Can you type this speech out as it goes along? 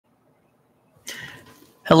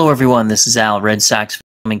Hello, everyone. This is Al, Red Sox fan,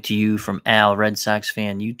 coming to you from Al, Red Sox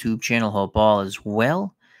Fan YouTube channel. Hope all is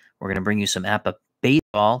well. We're going to bring you some APBA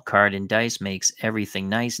baseball. Card and Dice makes everything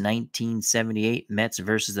nice. 1978 Mets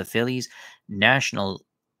versus the Phillies. National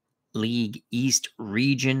League East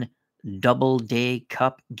Region Doubleday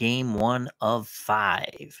Cup Game 1 of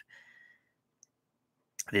 5.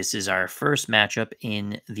 This is our first matchup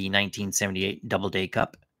in the 1978 Doubleday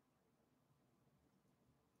Cup.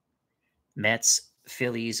 Mets,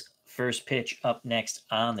 Phillies, first pitch up next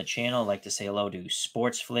on the channel. I'd like to say hello to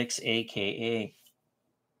Sports Flicks, a.k.a.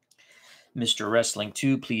 Mr. Wrestling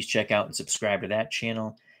 2. Please check out and subscribe to that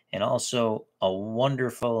channel. And also a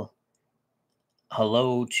wonderful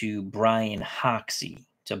hello to Brian Hoxie,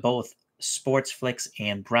 to both Sports Flicks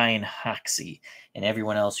and Brian Hoxie, and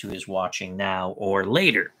everyone else who is watching now or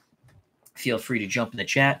later. Feel free to jump in the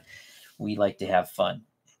chat. We like to have fun.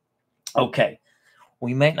 Okay.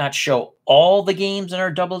 We might not show all the games in our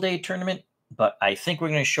Doubleday tournament, but I think we're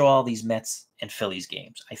going to show all these Mets and Phillies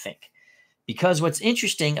games, I think. Because what's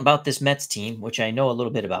interesting about this Mets team, which I know a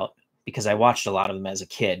little bit about because I watched a lot of them as a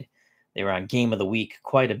kid. They were on Game of the Week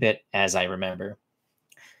quite a bit, as I remember.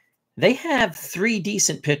 They have 3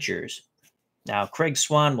 decent pitchers. Now, Craig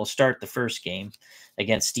Swan will start the first game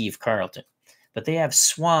against Steve Carlton. But they have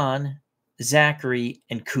Swan, Zachary,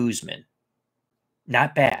 and Kuzman.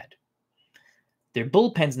 Not bad. Their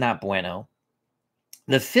bullpen's not bueno.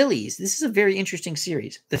 The Phillies, this is a very interesting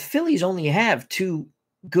series. The Phillies only have 2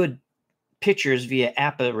 good pitchers via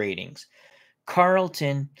APBA ratings.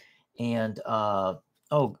 Carlton and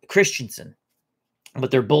Christensen.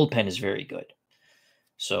 But their bullpen is very good.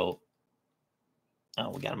 So,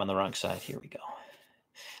 we got them on the wrong side. Here we go.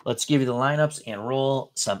 Let's give you the lineups and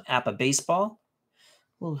roll some APBA baseball.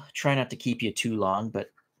 We'll try not to keep you too long,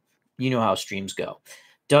 but you know how streams go.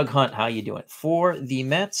 Doug Hunt, how you doing? For the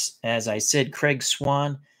Mets, as I said, Craig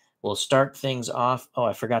Swan will start things off. Oh,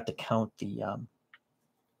 I forgot to count the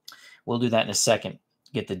we'll do that in a second,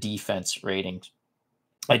 get the defense ratings.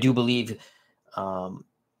 I do believe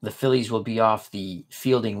the Phillies will be off the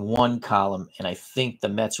fielding 1 column, and I think the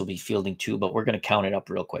Mets will be fielding 2, but we're going to count it up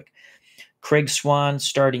real quick. Craig Swan,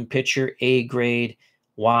 starting pitcher, A grade,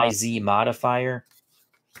 YZ modifier.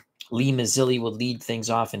 Lee Mazzilli will lead things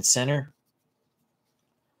off in center.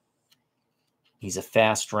 He's a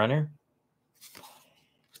fast runner.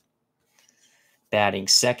 Batting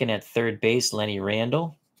second at third base, Lenny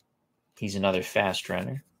Randall. He's another fast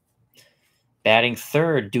runner. Batting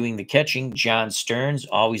third, doing the catching, John Stearns.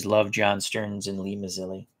 Always loved John Stearns and Lee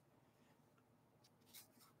Mazzilli.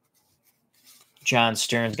 John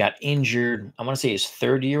Stearns got injured, I want to say his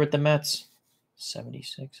 3rd year with the Mets.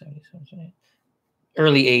 76, 77, 78.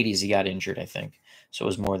 Early 80s he got injured, I think. So it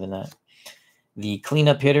was more than that. The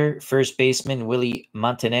cleanup hitter, first baseman, Willie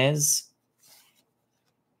Montanez.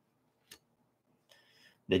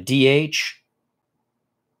 The DH,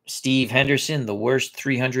 Steve Henderson, the worst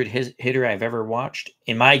 300 hitter I've ever watched.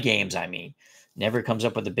 In my games, I mean. Never comes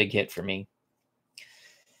up with a big hit for me.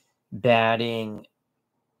 Batting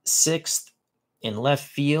 6th in left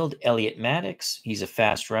field, Elliot Maddox. He's a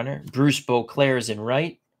fast runner. Bruce Beauclair is in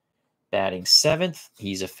right. Batting 7th.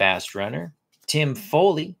 He's a fast runner. Tim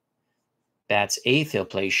Foley bats 8th. He'll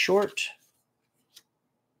play short.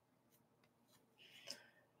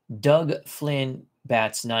 Doug Flynn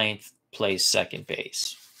bats 9th, plays second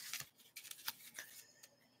base.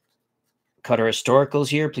 Cutter Historicals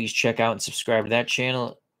here. Please check out and subscribe to that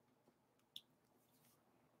channel.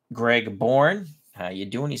 Greg Bourne, how you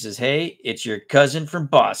doing? He says, hey, it's your cousin from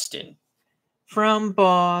Boston. From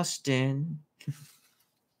Boston.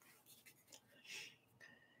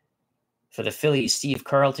 For the Phillies, Steve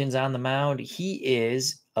Carlton's on the mound. He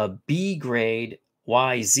is a B grade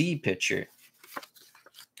YZ pitcher.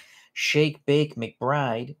 Shake Bake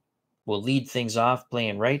McBride will lead things off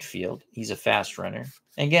playing right field. He's a fast runner.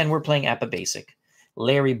 Again, we're playing APBA Basic.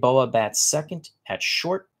 Larry Boa bats second at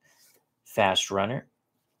short. Fast runner.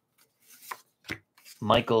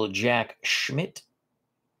 Michael Jack Schmidt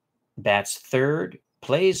bats third,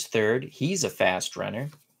 plays third. He's a fast runner.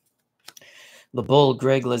 The Bull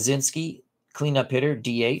Greg Lazinski, cleanup hitter,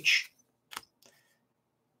 DH.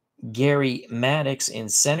 Gary Maddox in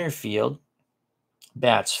center field,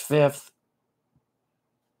 bats 5th.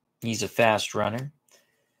 He's a fast runner.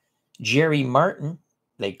 Jerry Martin,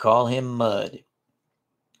 they call him Mud,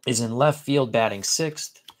 is in left field, batting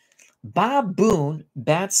 6th. Bob Boone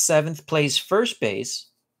bats 7th, plays first base.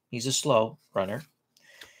 He's a slow runner.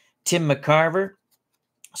 Tim McCarver,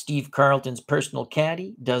 Steve Carlton's personal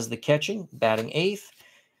caddy, does the catching, batting 8th.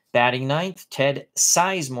 Batting 9th, Ted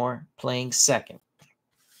Sizemore playing second.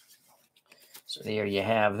 So there you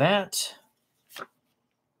have that.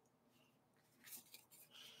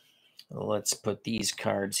 Let's put these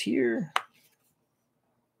cards here.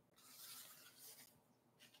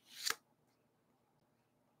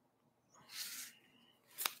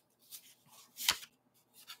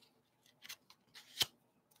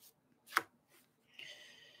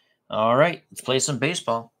 All right, let's play some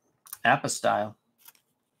baseball. APBA style.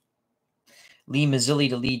 Lee Mazzilli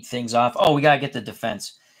to lead things off. Oh, we got to get the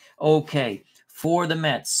defense. Okay, for the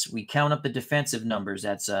Mets, we count up the defensive numbers.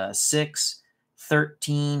 That's 6,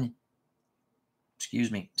 13,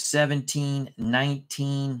 17,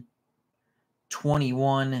 19,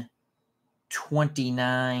 21,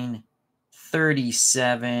 29,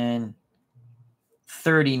 37,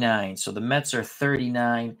 39. So the Mets are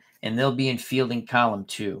 39, and they'll be in fielding column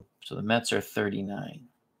 2. So the Mets are 39.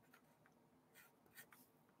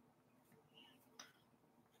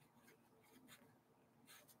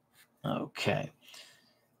 Okay.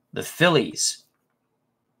 The Phillies,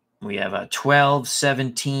 we have a 12,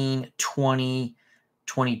 17, 20,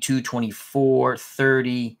 22, 24,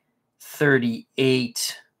 30,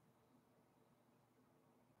 38,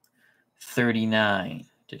 39.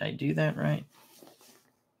 Did I do that right?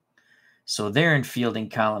 So they're in fielding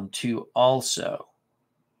column 2 also.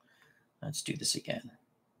 Let's do this again.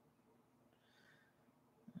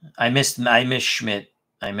 I missed Schmidt.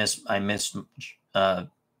 I missed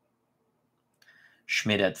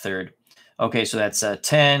Schmidt at third. Okay, so that's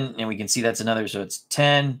 10, and we can see that's another. So it's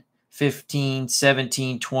 10, 15,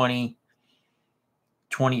 17, 20,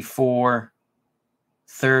 24,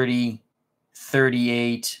 30,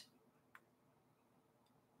 38.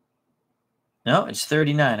 No, it's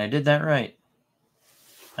 39. I did that right.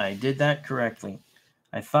 I did that correctly.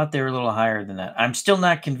 I thought they were a little higher than that. I'm still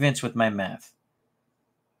not convinced with my math.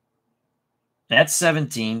 That's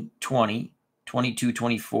 17, 20, 22,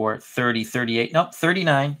 24, 30, 38. Nope,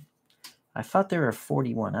 39. I thought there were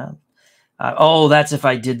 41. Oh, that's if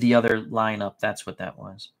I did the other lineup. That's what that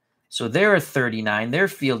was. So they're a 39. They're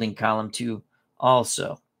fielding column 2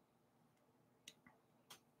 also.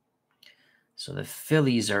 So the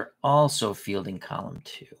Phillies are also fielding column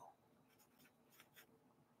 2.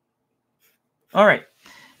 All right.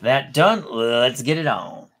 That done. Let's get it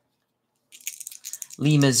on.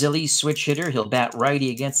 Lee Mazzilli, switch hitter. He'll bat righty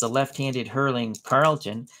against the left-handed hurling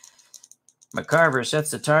Carlton. McCarver sets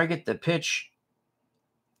the target. The pitch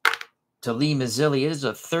to Lee Mazzilli is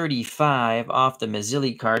a 35 off the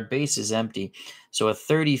Mazzilli card. Base is empty. So a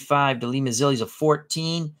 35 to Lee Mazzilli is a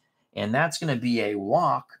 14, and that's going to be a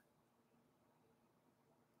walk.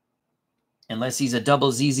 Unless he's a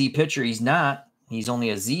double ZZ pitcher. He's not. He's only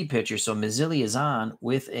a Z pitcher, so Mazzilli is on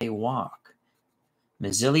with a walk.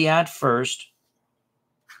 Mazzilli at first.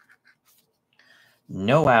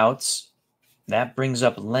 No outs. That brings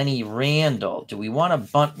up Lenny Randall. Do we want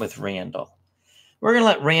to bunt with Randall? We're going to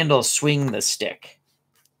let Randall swing the stick.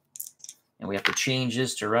 And we have to change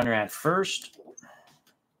this to runner at first.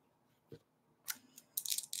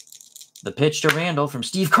 The pitch to Randall from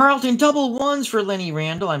Steve Carlton. Double ones for Lenny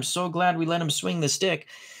Randall. I'm so glad we let him swing the stick.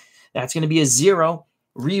 That's going to be a 0.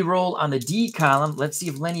 Reroll on the D column. Let's see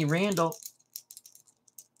if Lenny Randall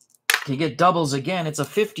can get doubles again. It's a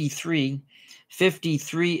 53.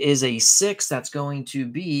 53 is a 6. That's going to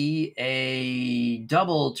be a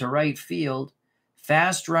double to right field.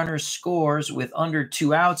 Fast runner scores with under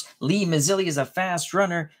 2 outs. Lee Mazzilli is a fast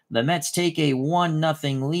runner. The Mets take a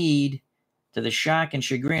 1-0 lead to the shock and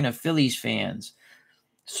chagrin of Phillies fans.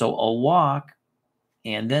 So a walk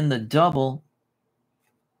and then the double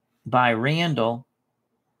by Randall.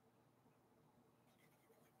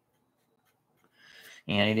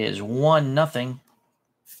 And it is 1-0.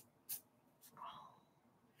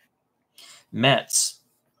 Mets.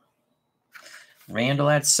 Randall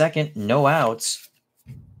at second, no outs.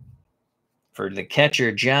 For the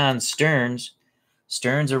catcher, John Stearns.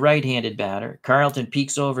 Stearns, a right-handed batter. Carlton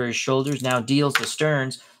peeks over his shoulders, now deals to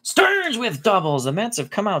Stearns. Stearns with doubles. The Mets have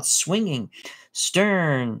come out swinging.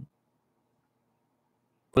 Stearns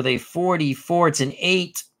with a 44. It's an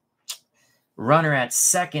 8. Runner at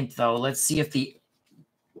second, though. Let's see if the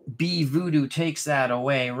B Voodoo takes that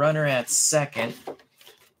away. Runner at second.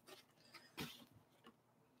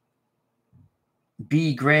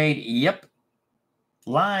 B grade, yep.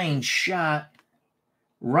 Line shot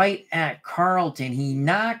right at Carlton. He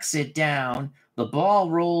knocks it down. The ball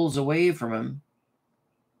rolls away from him.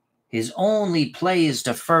 His only play is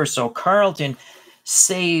to first. So Carlton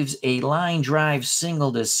saves a line drive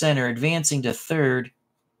single to center. Advancing to third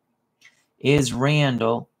is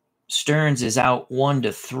Randall. Stearns is out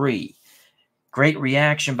 1-3. Great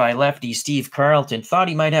reaction by lefty Steve Carlton. Thought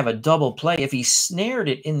he might have a double play. If he snared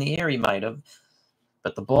it in the air, he might have.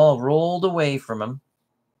 But the ball rolled away from him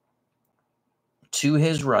to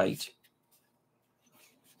his right.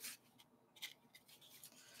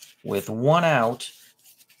 with 1 out.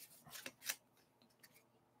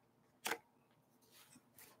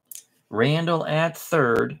 Randall at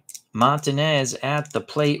third. Montanez at the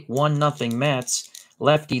plate. 1-0 Mets.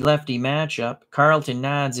 Lefty-lefty matchup. Carlton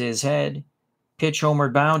nods his head. Pitch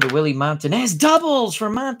homered bound to Willie Montanez. Doubles for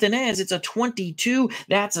Montanez. It's a 22.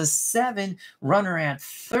 That's a 7. Runner at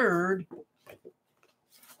third.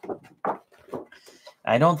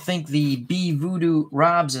 I don't think the B Voodoo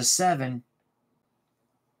robs a 7.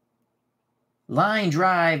 Line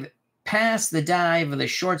drive past the dive of the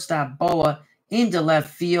shortstop Boa into left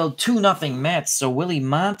field. 2-0 Mets. So Willie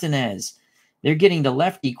Montanez, they're getting to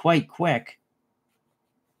lefty quite quick.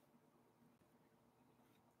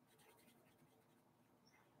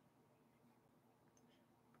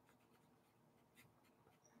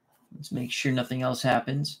 Let's make sure nothing else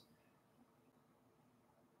happens.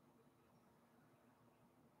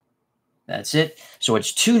 That's it. So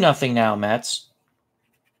it's 2-0 now, Mets.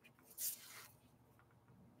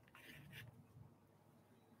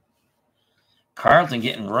 Carlton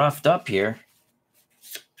getting roughed up here.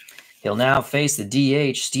 He'll now face the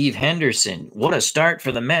DH, Steve Henderson. What a start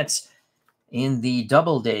for the Mets in the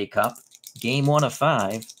Doubleday Cup, Game 1 of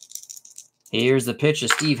 5. Here's the pitch of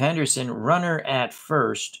Steve Henderson, runner at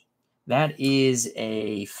first. That is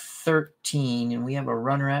a 13, and we have a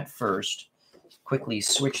runner at first. Quickly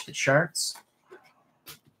switch the charts.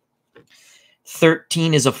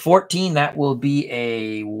 13 is a 14. That will be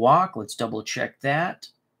a walk. Let's double check that.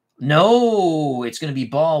 No, it's going to be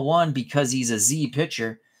ball 1 because he's a Z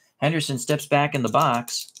pitcher. Henderson steps back in the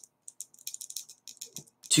box.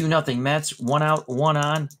 2-0 Mets. 1 out, 1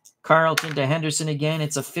 on. Carlton to Henderson again.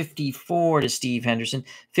 It's a 54 to Steve Henderson.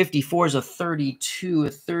 54 is a 32. A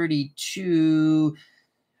 32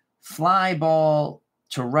 fly ball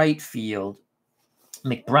to right field.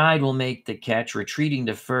 McBride will make the catch. Retreating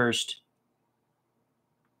to first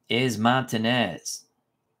is Montanez.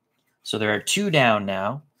 So there are 2 down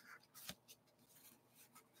now.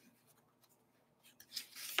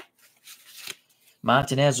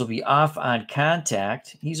 Montanez will be off on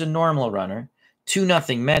contact. He's a normal runner.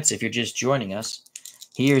 2-0 Mets if you're just joining us.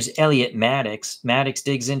 Here's Elliot Maddox. Maddox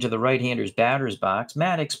digs into the right-hander's batter's box.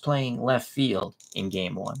 Maddox playing left field in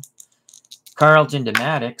Game 1. Carlton to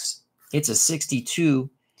Maddox. It's a 62.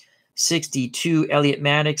 62. Elliot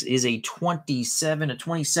Maddox is a 27. A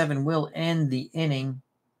 27 will end the inning.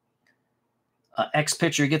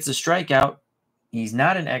 Ex-pitcher gets a strikeout. He's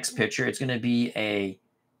not an ex-pitcher. It's going to be a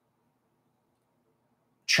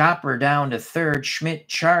chopper down to third. Schmidt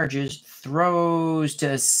charges, throws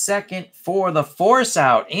to second for the force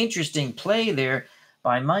out. Interesting play there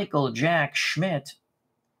by Michael Jack Schmidt.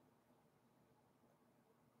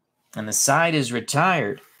 And the side is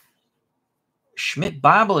retired. Schmidt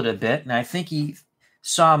bobbled it a bit, and I think he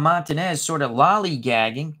saw Montanez sort of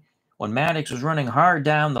lollygagging when Maddox was running hard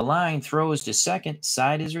down the line. Throws to second.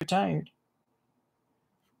 Side is retired.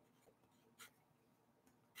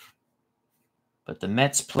 But the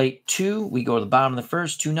Mets plate 2. We go to the bottom of the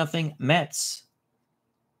first. 2-0 Mets.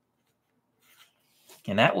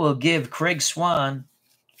 And that will give Craig Swan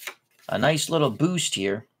a nice little boost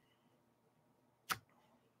here.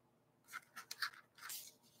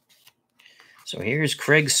 So here's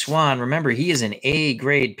Craig Swan. Remember, he is an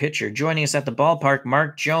A-grade pitcher. Joining us at the ballpark,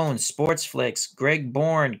 Mark Jones, Sportsflix, Greg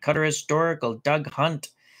Bourne, Cutter Historical, Doug Hunt,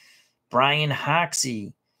 Brian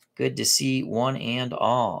Hoxie. Good to see one and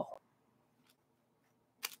all.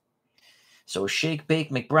 So Shake,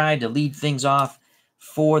 Bake, McBride to lead things off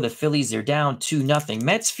for the Phillies. They're down 2-0.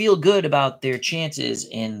 Mets feel good about their chances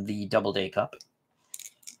in the Doubleday Cup.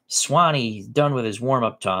 Swanee done with his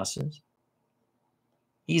warm-up tosses.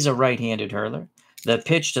 He's a right-handed hurler. The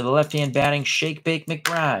pitch to the left-hand batting, Shake, Bake,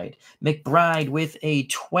 McBride. McBride with a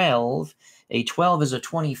 12. A 12 is a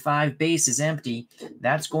 25. Base is empty.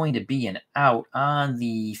 That's going to be an out on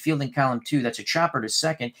the fielding column 2. That's a chopper to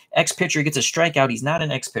second. Ex-pitcher gets a strikeout. He's not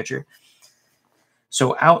an ex-pitcher.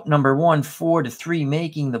 So out number 1, 4-3,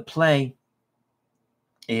 making the play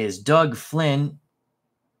is Doug Flynn.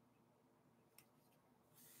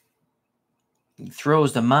 He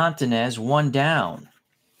throws to Montanez, 1 down.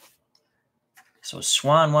 So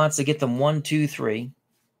Swan wants to get them 1, 2, 3.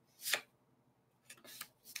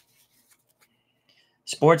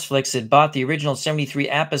 Sportsflix had bought the original 73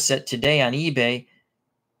 APBA set today on eBay.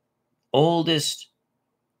 Oldest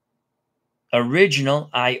original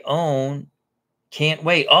I own. Can't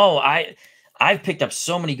wait. Oh, I've picked up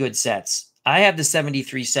so many good sets. I have the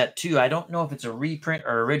 73 set too. I don't know if it's a reprint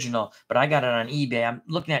or original, but I got it on eBay. I'm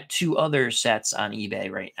looking at 2 other sets on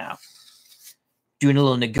eBay right now. Doing a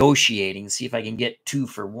little negotiating, see if I can get 2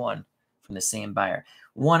 for 1 from the same buyer.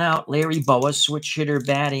 1 out, Larry Boa, switch hitter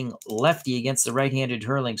batting lefty against the right-handed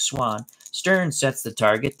hurling Swan. Stern sets the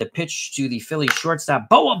target. The pitch to the Phillies shortstop.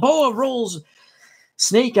 Boa rolls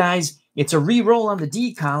Snake Eyes. It's a re-roll on the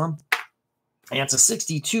D column. And it's a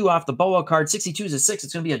 62 off the Boa card. 62 is a 6.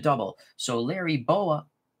 It's going to be a double. So Larry Boa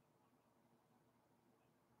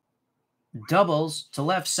doubles to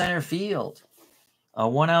left center field. A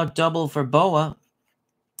 1-out double for Boa.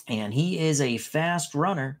 And he is a fast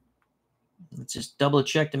runner. Let's just double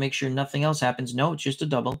check to make sure nothing else happens. No, it's just a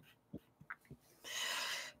double.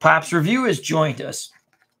 Pop's Review has joined us.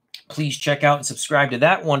 Please check out and subscribe to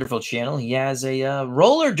that wonderful channel. He has a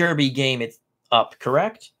roller derby game up,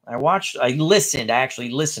 correct? I actually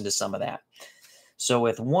listened to some of that. So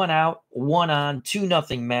with 1 out, 1 on,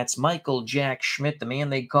 2-0 Mets, Michael Jack Schmidt, the man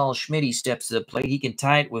they call Schmitty, steps to the plate. He can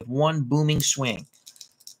tie it with 1 booming swing.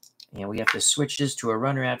 And we have to switch this to a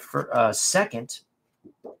runner at second.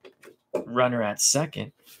 Runner at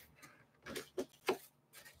second.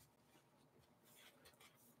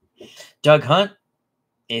 Doug Hunt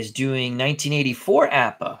is doing 1984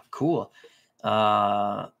 APBA. Cool.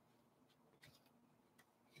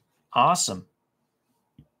 Awesome.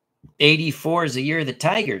 84 is the year of the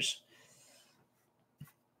Tigers.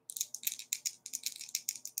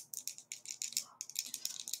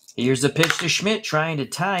 Here's the pitch to Schmidt, trying to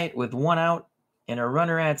tie it with 1 out and a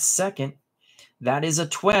runner at second. That is a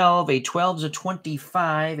 12. A 12 is a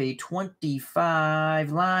 25. A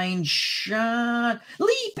 25 line shot.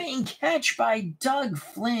 Leaping catch by Doug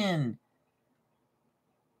Flynn.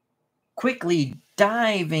 Quickly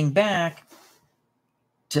diving back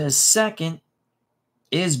to second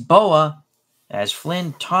is Boa as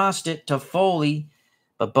Flynn tossed it to Foley,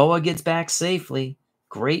 but Boa gets back safely.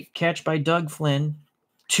 Great catch by Doug Flynn.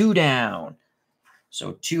 2 down.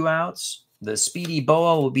 So 2 outs. The speedy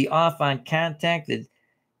Boa will be off on contact. The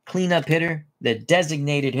cleanup hitter, the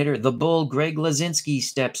designated hitter, the bull, Greg Lazinski,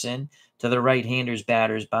 steps in to the right-hander's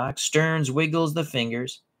batter's box. Stearns wiggles the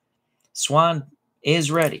fingers. Swan is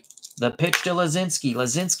ready. The pitch to Lazinski.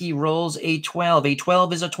 Lazinski rolls a 12. A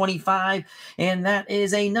 12 is a 25, and that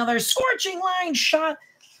is another scorching line shot.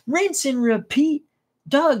 Rinse and repeat.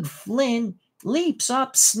 Doug Flynn leaps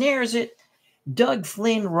up, snares it. Doug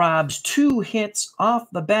Flynn robs 2 hits off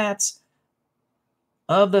the bats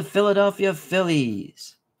of the Philadelphia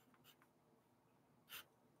Phillies.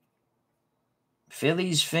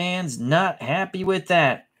 Phillies fans not happy with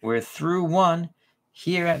that. We're through 1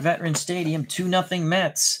 here at Veterans Stadium. 2-0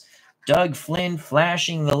 Mets. Doug Flynn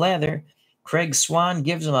flashing the leather. Craig Swan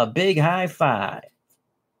gives him a big high five.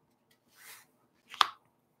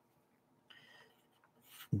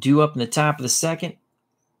 Due up in the top of the second.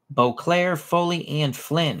 Beauclair, Foley, and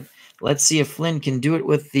Flynn. Let's see if Flynn can do it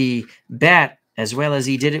with the bat as well as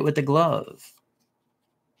he did it with the glove.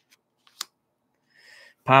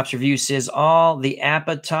 Pop's Review says, all the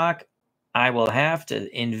APBA talk, I will have to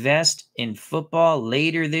invest in football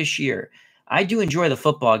later this year. I do enjoy the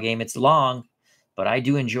football game. It's long, but I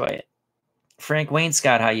do enjoy it. Frank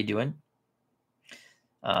Wainscott, how you doing?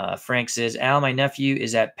 Frank says, Al, my nephew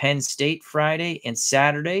is at Penn State Friday and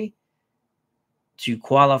Saturday to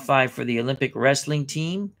qualify for the Olympic wrestling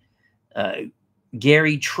team.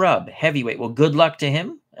 Gary Trubb, heavyweight. Well, good luck to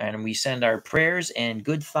him, and we send our prayers and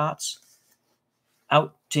good thoughts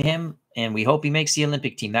out to him, and we hope he makes the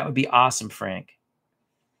Olympic team. That would be awesome, Frank.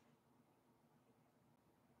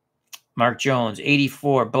 Mark Jones,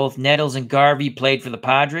 84. Both Nettles and Garvey played for the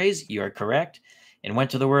Padres. You are correct. And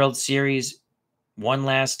went to the World Series one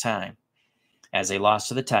last time as they lost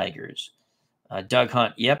to the Tigers. Doug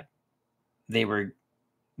Hunt, yep. They were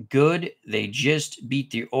good. They just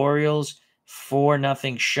beat the Orioles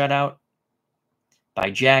 4-0 shutout by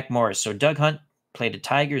Jack Morris. So Doug Hunt played a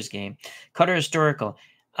Tigers game. Cutter Historical,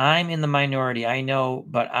 I'm in the minority, I know,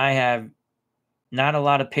 but I have not a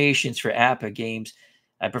lot of patience for APBA games.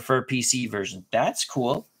 I prefer PC version. That's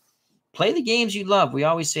cool. Play the games you love. We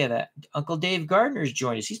always say that. Uncle Dave Gardner's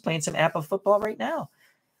joined us. He's playing some APBA football right now.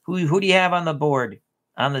 Who do you have on the board,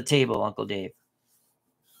 on the table, Uncle Dave?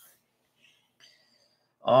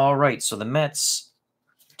 All right, so the Mets,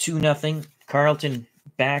 2-0. Carlton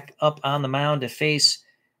back up on the mound to face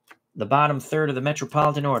the bottom third of the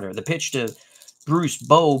Metropolitan Order. The pitch to Bruce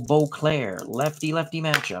Beauclair, lefty-lefty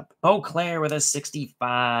matchup. Beauclair with a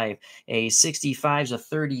 65. A 65 is a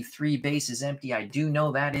 33, bases empty. I do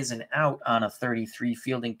know that is an out on a 33,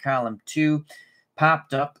 fielding column 2.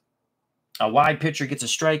 Popped up. A wide pitcher gets a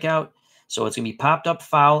strikeout, so it's going to be popped up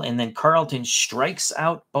foul, and then Carlton strikes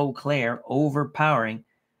out Beauclair, overpowering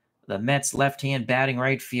the Mets' left-hand batting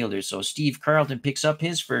right fielder. So Steve Carlton picks up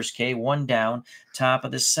his first K, 1 down, top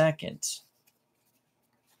of the second.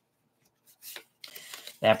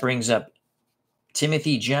 That brings up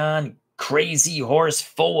Timothy John Crazy Horse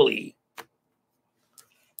Foley.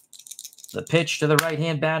 The pitch to the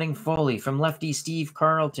right-hand batting Foley from lefty Steve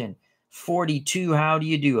Carlton. 42, how do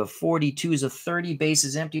you do? A 42 is a 30,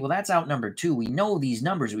 bases empty. Well, that's out number 2. We know these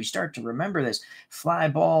numbers. We start to remember this. Fly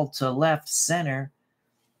ball to left center.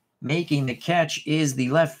 Making the catch is the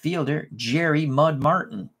left fielder, Jerry Mud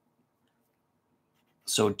Martin.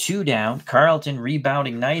 So 2 down. Carlton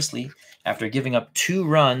rebounding nicely after giving up 2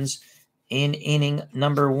 runs in inning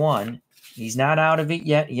number 1. He's not out of it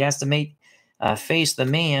yet. He has to face the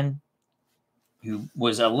man who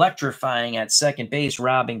was electrifying at second base,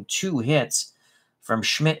 robbing 2 hits from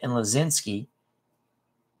Schmidt and Lazinski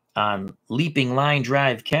on leaping line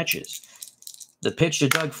drive catches. The pitch to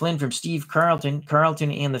Doug Flynn from Steve Carlton.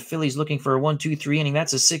 Carlton and the Phillies looking for a 1-2-3 inning.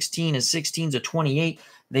 That's a 16. A 16's a 28.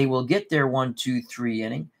 They will get their 1-2-3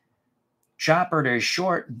 inning. Chopper to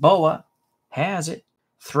short. Boa has it.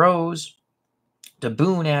 Throws to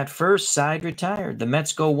Boone at first. Side retired. The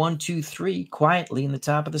Mets go 1-2-3 quietly in the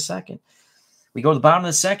top of the second. We go to the bottom of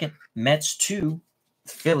the second. Mets 2,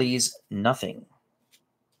 Phillies nothing.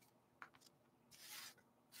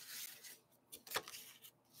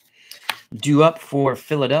 Due up for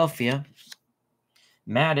Philadelphia,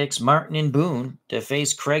 Maddox, Martin, and Boone to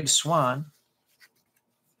face Craig Swan.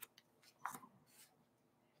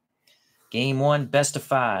 Game 1, best of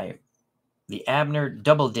 5. The Abner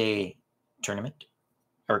Doubleday tournament,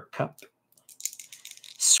 or cup.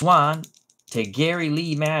 Swan to Gary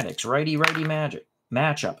Lee Maddox, righty-righty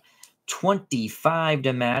matchup. 25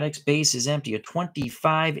 to Maddox, base is empty. A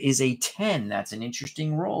 25 is a 10. That's an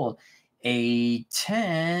interesting roll. A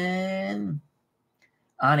 10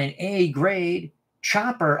 on an A grade.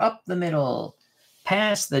 Chopper up the middle.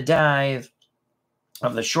 Past the dive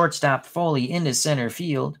of the shortstop Foley into center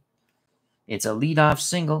field. It's a leadoff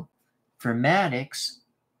single for Maddox.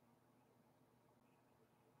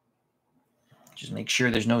 Just make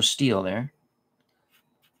sure there's no steal there.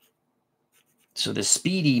 So the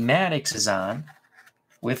speedy Maddox is on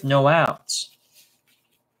with no outs.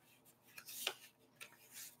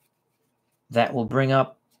 That will bring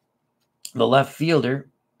up the left fielder,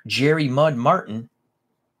 Jerry Mud Martin.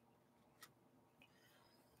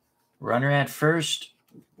 Runner at first.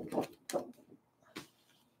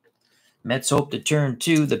 Mets hope to turn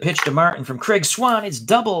 2. The pitch to Martin from Craig Swan. It's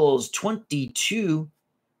doubles. 22.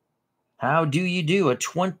 How do you do? A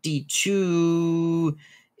 22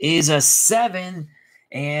 is a 7.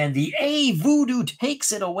 And the A Voodoo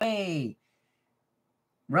takes it away.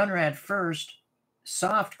 Runner at first.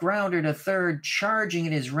 Soft grounder to third. Charging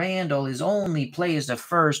it is Randall. His only play is to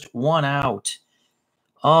first. 1 out.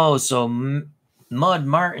 Oh, so Mud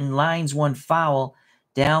Martin lines one foul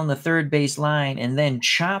down the third base line and then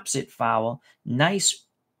chops it foul. Nice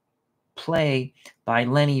play by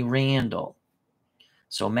Lenny Randall.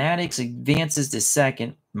 So Maddox advances to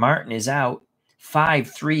second. Martin is out.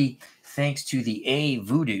 5-3 thanks to the A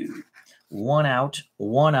Voodoo. 1 out,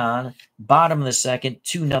 1 on. Bottom of the second,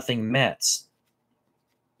 2-0 Mets.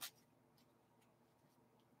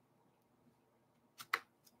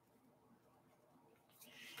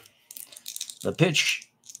 The pitch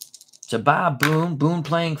to Bob Boone. Boone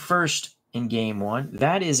playing first in game 1.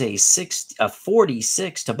 That is a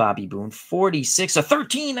 46 to Bobby Boone. 46, a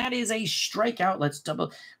 13. That is a strikeout. Let's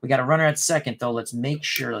double. We got a runner at second, though. Let's make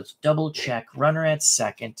sure. Let's double check. Runner at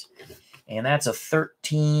second. And that's a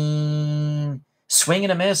 13. Swing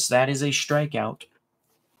and a miss. That is a strikeout.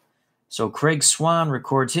 So Craig Swan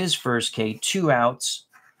records his first K. 2 outs.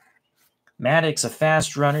 Maddox, a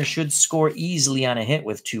fast runner, should score easily on a hit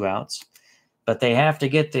with 2 outs. But they have to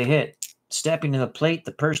get the hit. Stepping to the plate,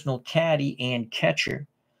 the personal caddy and catcher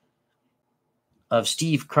of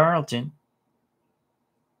Steve Carlton,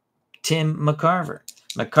 Tim McCarver.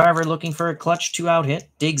 McCarver looking for a clutch 2-out hit.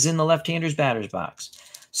 Digs in the left-hander's batter's box.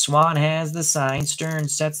 Swan has the sign. Stern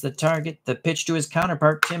sets the target. The pitch to his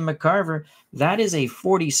counterpart, Tim McCarver. That is a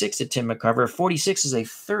 46 to Tim McCarver. A 46 is a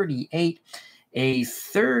 38. A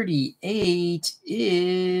 38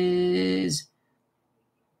 is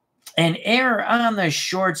an error on the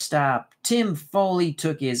shortstop. Tim Foley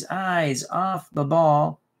took his eyes off the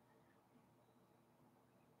ball.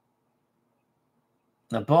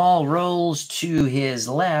 The ball rolls to his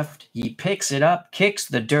left. He picks it up, kicks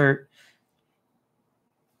the dirt.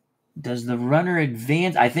 Does the runner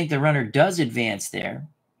advance? I think the runner does advance there.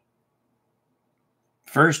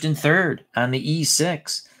 First and third on the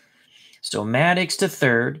E6. So Maddox to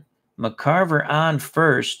third. McCarver on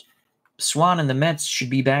first. Swan and the Mets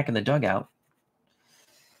should be back in the dugout.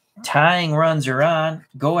 Tying runs are on.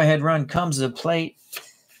 Go-ahead run comes to the plate.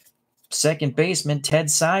 Second baseman Ted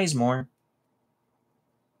Sizemore.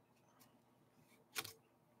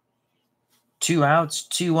 2 outs,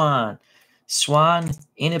 2 on. Swan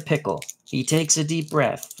in a pickle. He takes a deep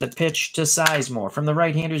breath. The pitch to Sizemore from the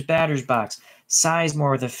right-hander's batter's box.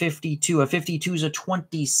 Sizemore with a 52. A 52 is a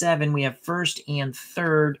 27. We have first and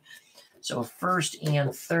third. So first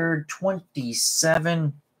and third,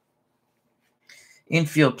 27.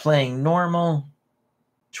 Infield playing normal.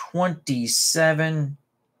 27.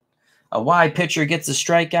 A wide pitcher gets a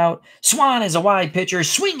strikeout. Swan is a wide pitcher.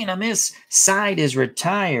 Swing and a miss. Side is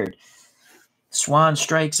retired. Swan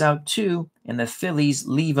strikes out 2, and the Phillies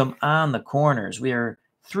leave him on the corners. We are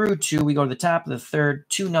through 2. We go to the top of the third.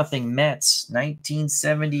 2-0 Mets.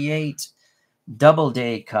 1978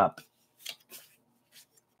 Doubleday Cup.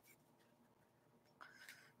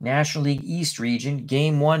 National League East region.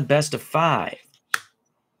 Game 1, best of 5.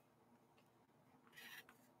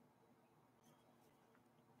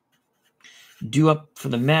 Due up for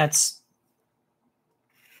the Mets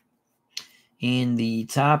in the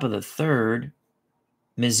top of the third.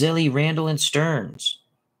 Mazzilli, Randall, and Stearns.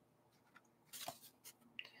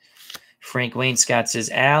 Frank Wainscott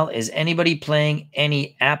says, Al, is anybody playing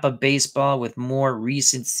any APBA baseball with more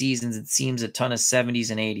recent seasons? It seems a ton of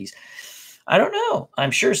 70s and 80s. I don't know.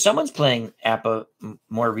 I'm sure someone's playing APBA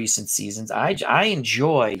more recent seasons. I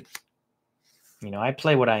enjoy, I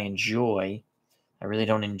play what I enjoy. I really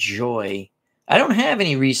don't enjoy. I don't have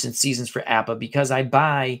any recent seasons for APBA because I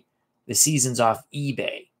buy the seasons off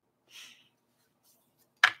eBay.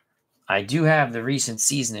 I do have the recent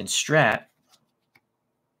season in Strat,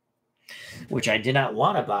 which I did not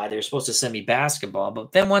want to buy. They were supposed to send me basketball,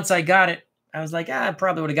 but then once I got it, I was like, I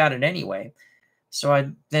probably would have got it anyway. So I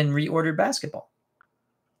then reordered basketball.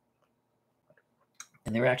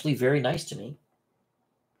 And they were actually very nice to me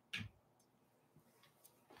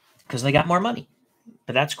because they got more money.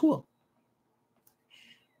 But that's cool.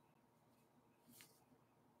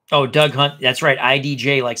 Oh, Doug Hunt. That's right.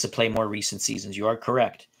 IDJ likes to play more recent seasons. You are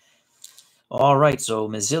correct. All right, so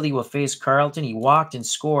Mazzilli will face Carlton. He walked and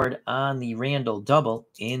scored on the Randall double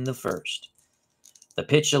in the first. The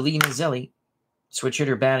pitch to Lee Mazzilli. Switch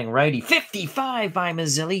hitter batting righty. 55 by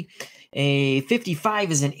Mazzilli. A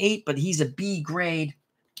 55 is an 8, but he's a B grade.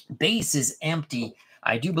 Base is empty.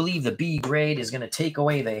 I do believe the B grade is going to take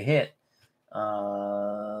away the hit.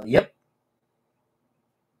 Yep.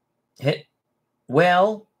 Hit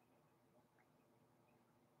well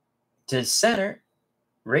to center.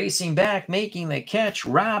 Racing back, making the catch,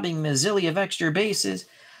 robbing Mazzilli of extra bases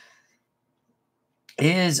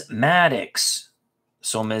is Maddox.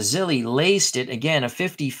 So Mazzilli laced it. Again, a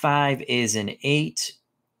 55 is an 8.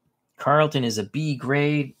 Carlton is a B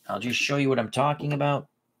grade. I'll just show you what I'm talking about.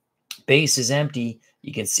 Base is empty.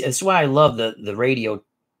 You can see. That's why I love the radio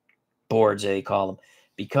boards, they call them,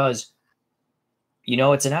 because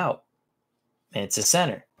it's an out. And it's a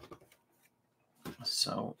center.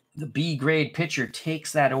 So the B grade pitcher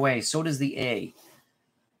takes that away. So does the A.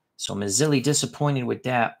 So Mazzilli disappointed with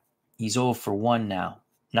that. He's 0 for 1 now.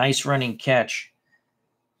 Nice running catch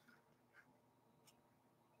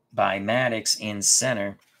by Maddox in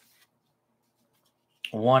center.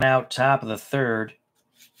 1 out, top of the third.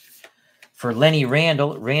 For Lenny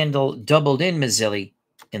Randall, Randall doubled in Mazzilli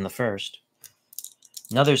in the first.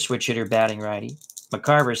 Another switch hitter batting righty.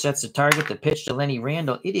 McCarver sets the target. The pitch to Lenny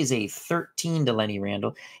Randall. It is a 13 to Lenny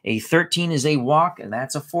Randall. A 13 is a walk, and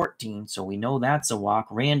that's a 14, so we know that's a walk.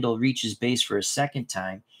 Randall reaches base for a second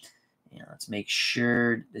time. Let's make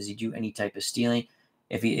sure. Does he do any type of stealing?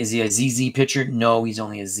 Is he a ZZ pitcher? No, he's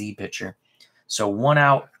only a Z pitcher. So 1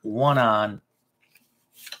 out, 1 on.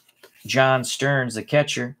 John Stearns, the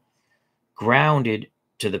catcher, grounded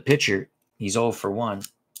to the pitcher. He's 0 for 1.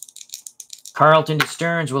 Carlton to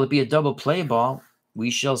Stearns. Will it be a double play ball? We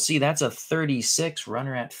shall see. That's a 36.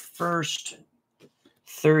 Runner at first.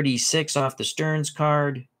 36 off the Stearns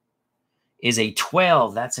card is a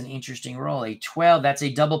 12. That's an interesting roll. A 12. That's a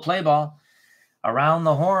double play ball. Around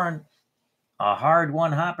the horn. A hard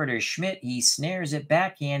one hopper to Schmidt. He snares it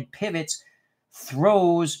backhand, pivots,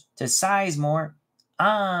 throws to Sizemore.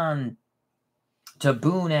 On to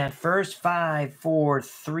Boone at first. 5, 4,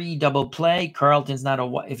 3 double play. Carlton's not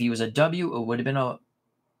a. If he was a W, it would have been a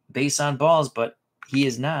base on balls, but he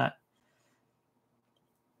is not.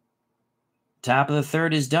 Top of the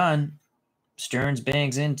third is done. Stearns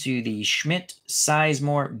bangs into the Schmidt,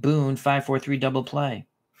 Sizemore, Boone 5-4-3 double play.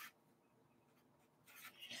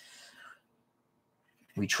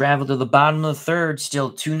 We travel to the bottom of the third.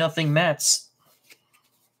 Still 2-0 Mets.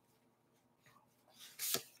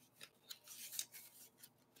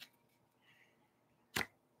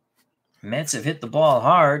 Mets have hit the ball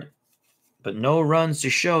hard, but no runs to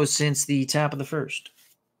show since the top of the first.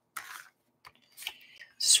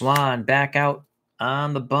 Swan back out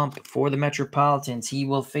on the bump for the Metropolitans. He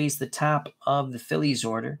will face the top of the Phillies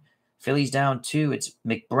order. Phillies down 2. It's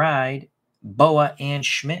McBride, Boa, and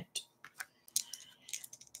Schmidt.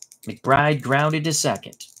 McBride grounded to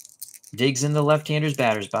second. Digs in the left-hander's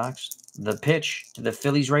batter's box. The pitch to the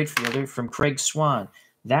Phillies right fielder from Craig Swan.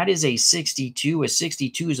 That is a 62. A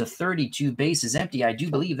 62 is a 32. Bases empty. I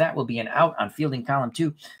do believe that will be an out on fielding column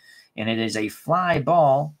 2. And it is a fly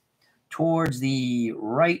ball towards the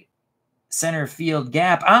right center field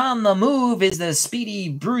gap. On the move is the speedy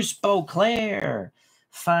Bruce Beauclair.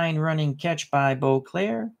 Fine running catch by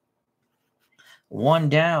Beauclair. 1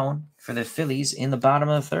 down for the Phillies in the bottom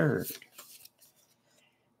of the third.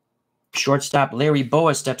 Shortstop Larry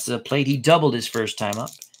Boa steps to the plate. He doubled his first time up.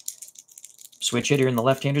 Switch hitter in the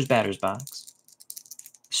left-hander's batter's box.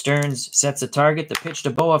 Stearns sets a target. The pitch to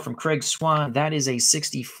Boa from Craig Swan. That is a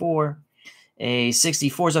 64. A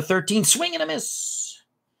 64 is a 13. Swing and a miss.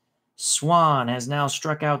 Swan has now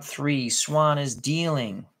struck out 3. Swan is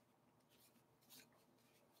dealing.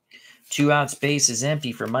 2 outs, base is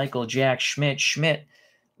empty for Michael Jack Schmidt. Schmidt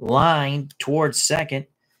lined towards second.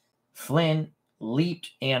 Flynn leaped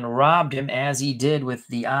and robbed him, as he did with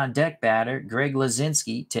the on-deck batter, Greg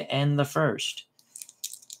Lazinski, to end the first.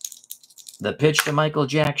 The pitch to Michael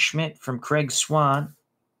Jack Schmidt from Craig Swan.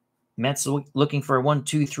 Mets looking for a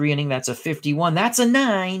 1-2-3 inning. That's a 51. That's a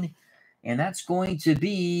 9. And that's going to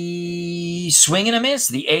be swing and a miss.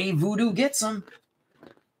 The A voodoo gets him.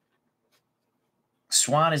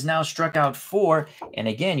 Swan has now struck out 4. And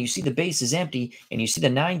again, you see the base is empty, and you see the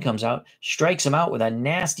 9 comes out, strikes him out with a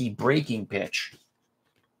nasty breaking pitch.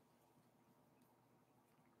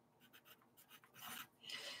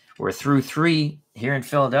 We're through 3 here in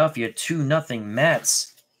Philadelphia, 2-0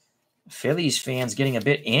 Mets. Phillies fans getting a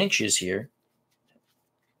bit anxious here.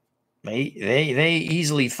 They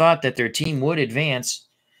easily thought that their team would advance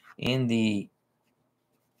in the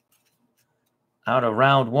out of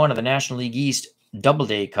round 1 of the National League East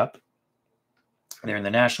Doubleday Cup. They're in the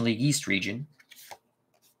National League East region.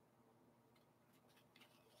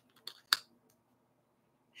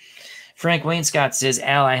 Frank Wainscott says,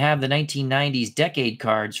 Al, I have the 1990s decade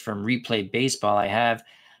cards from Replay Baseball. I have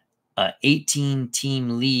an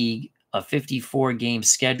 18-team league, a 54-game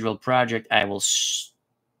scheduled project. I will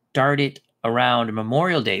start it around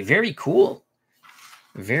Memorial Day. Very cool.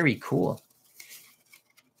 Very cool.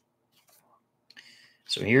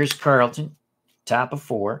 So here's Carlton, top of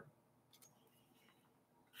 4.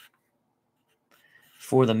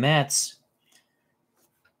 For the Mets,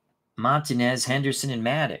 Montanez, Henderson, and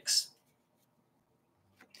Maddox.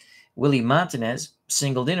 Willie Montanez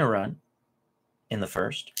singled in a run in the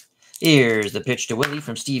first. Here's the pitch to Willie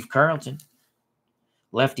from Steve Carlton.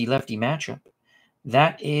 Lefty-lefty matchup.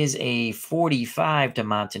 That is a 45 to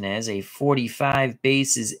Montanez. A 45,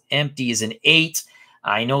 bases empty is an 8.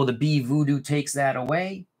 I know the B voodoo takes that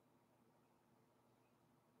away.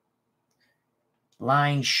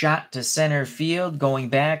 Line shot to center field. Going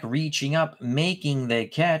back, reaching up, making the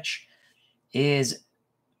catch is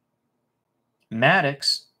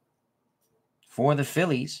Maddox for the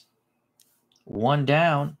Phillies. 1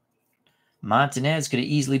 down. Montanez could have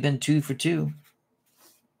easily been 2 for 2.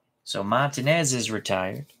 So Montanez is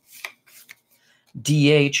retired.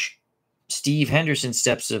 DH, Steve Henderson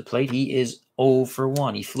steps to the plate. He is 0 for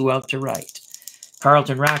 1. He flew out to right.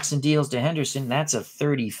 Carlton rocks and deals to Henderson. That's a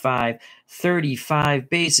 35. 35,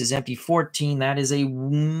 bases empty. 14. That is a,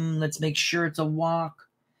 let's make sure it's a walk.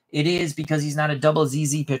 It is, because he's not a double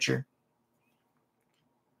ZZ pitcher.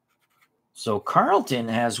 So Carlton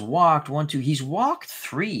has walked 1, 2. He's walked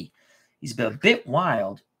 3. He's been a bit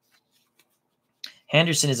wild.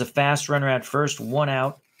 Henderson is a fast runner at first. 1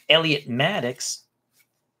 out. Elliot Maddox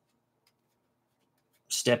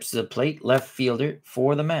steps to the plate. Left fielder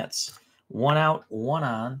for the Mets. 1 out, 1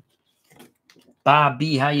 on. Bob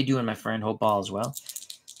B., how you doing, my friend? Hope all is well.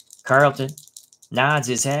 Carlton nods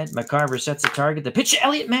his head. McCarver sets a target. The pitch to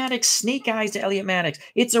Elliot Maddox. Snake eyes to Elliot Maddox.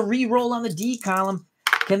 It's a re-roll on the D column.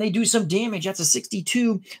 Can they do some damage? That's a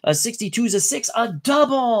 62. A 62 is a 6. A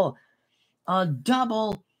double. A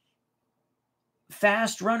double.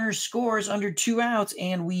 Fast runner scores under 2 outs.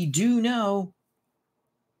 And we do know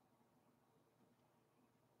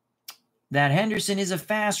that Henderson is a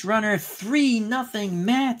fast runner. 3-0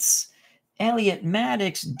 Mets. Elliot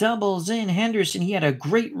Maddox doubles in Henderson. He had a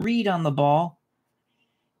great read on the ball.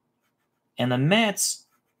 And the Mets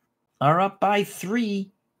are up by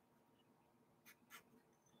 3.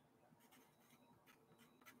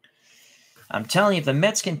 I'm telling you, if the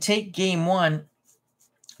Mets can take game 1,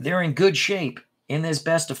 they're in good shape in this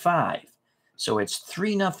best of 5. So it's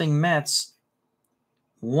 3-0 Mets.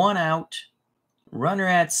 1 out. Runner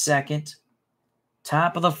at second.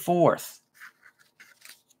 Top of the fourth.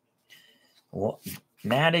 Well,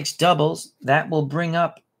 Maddox doubles. That will bring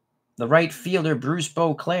up the right fielder, Bruce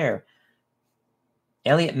Beauclair.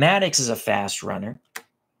 Elliot Maddox is a fast runner.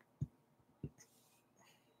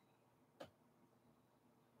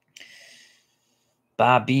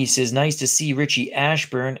 Bob B says, nice to see Richie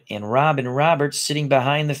Ashburn and Robin Roberts sitting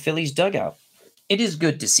behind the Phillies dugout. It is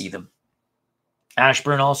good to see them.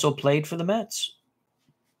 Ashburn also played for the Mets.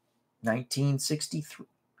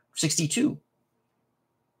 1962.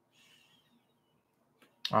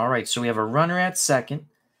 All right, so we have a runner at second.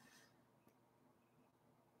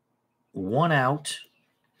 One out.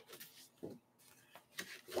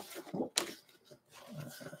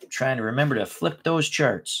 Trying to remember to flip those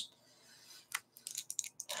charts.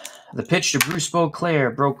 The pitch to Bruce Beauclair.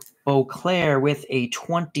 Beauclair with a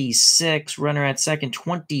 26. Runner at second.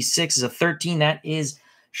 26 is a 13. That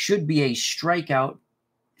should be a strikeout.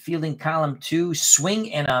 Fielding column 2.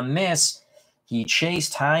 Swing and a miss. He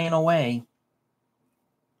chased high and away.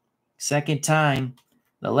 Second time,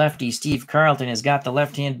 the lefty, Steve Carlton, has got the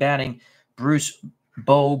left-hand batting Bruce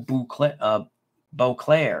Beauclair.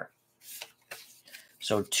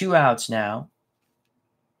 So 2 outs now.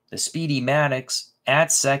 The speedy Maddox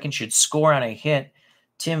at second should score on a hit.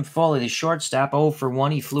 Tim Foley, the shortstop, 0 for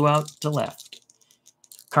 1. He flew out to left.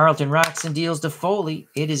 Carlton rocks and deals to Foley.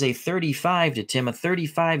 It is a 35 to Tim. A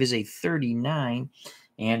 35 is a 39.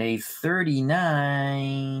 And a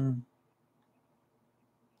 39...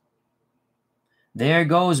 There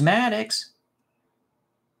goes Maddox.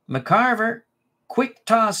 McCarver, quick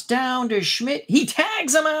toss down to Schmidt. He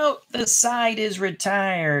tags him out. The side is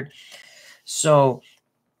retired. So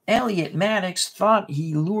Elliot Maddox thought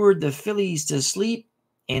he lured the Phillies to sleep.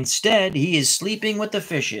 Instead, he is sleeping with the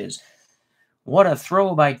fishes. What a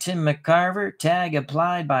throw by Tim McCarver. Tag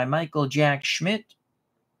applied by Michael Jack Schmidt.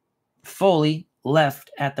 Foley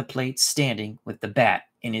left at the plate standing with the bat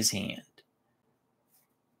in his hand.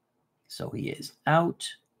 So he is out,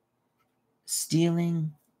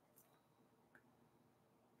 stealing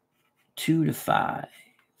 2-5.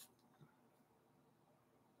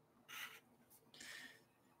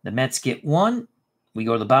 The Mets get 1. We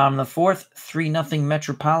go to the bottom of the fourth, 3-0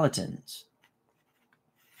 Metropolitans.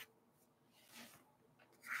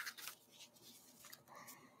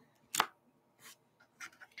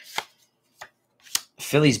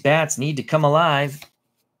 Phillies bats need to come alive.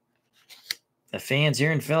 The fans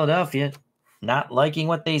here in Philadelphia not liking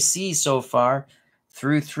what they see so far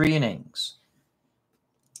through 3 innings.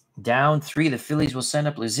 Down 3, the Phillies will send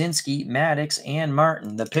up Lazinski, Maddox, and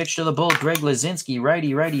Martin. The pitch to the bull, Greg Lazinski,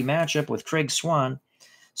 righty-righty matchup with Craig Swan.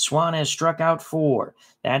 Swan has struck out 4.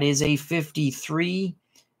 That is a 53.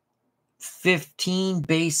 15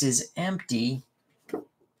 bases empty.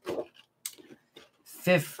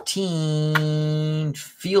 15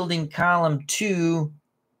 fielding column 2.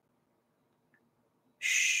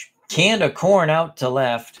 Can of corn out to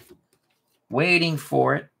left. Waiting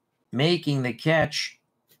for it. Making the catch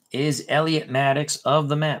is Elliot Maddox of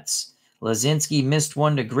the Mets. Lazinski missed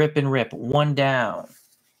one to grip and rip. 1 down.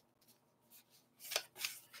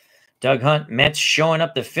 Doug Hunt, Mets showing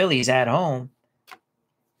up the Phillies at home.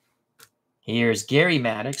 Here's Gary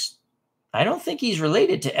Maddox. I don't think he's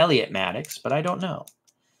related to Elliot Maddox, but I don't know.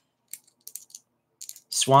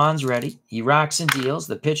 Swan's ready. He rocks and deals.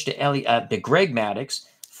 The pitch to Greg Maddox.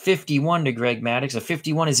 51 to Greg Maddox. A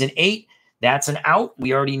 51 is an 8. That's an out.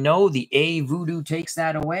 We already know the A voodoo takes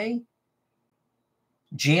that away.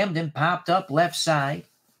 Jammed and popped up left side.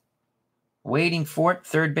 Waiting for it.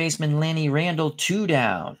 Third baseman Lanny Randall, 2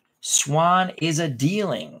 down. Swan is a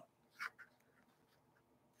dealing.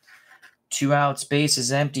 2 outs. Base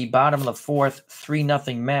is empty. Bottom of the fourth.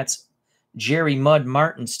 3-0 Mets. Jerry Mud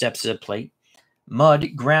Martin steps to the plate.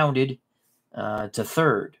 Mud grounded to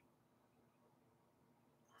third.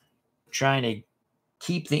 Trying to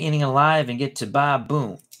keep the inning alive and get to Bob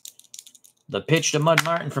Boone. The pitch to Mud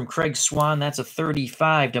Martin from Craig Swan. That's a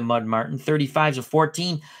 35 to Mud Martin. 35 to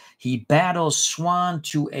 14. He battles Swan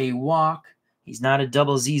to a walk. He's not a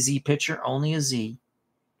double ZZ pitcher, only a Z.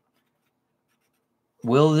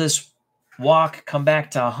 Will this walk come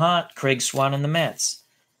back to haunt Craig Swan and the Mets?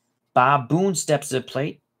 Bob Boone steps to the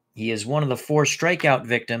plate. He is one of the 4 strikeout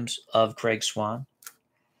victims of Craig Swan.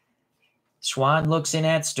 Swan looks in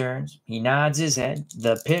at Stearns. He nods his head.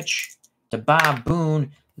 The pitch to Bob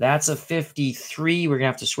Boone. That's a 53. We're going to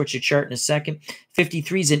have to switch the chart in a second.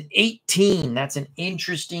 53 is an 18. That's an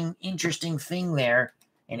interesting thing there.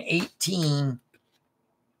 An 18.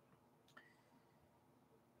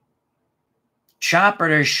 Chopper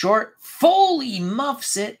to short. Foley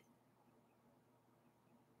muffs it.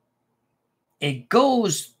 It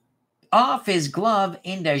goes off his glove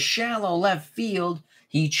into shallow left field.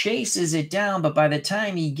 He chases it down, but by the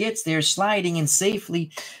time he gets there, sliding in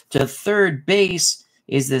safely to third base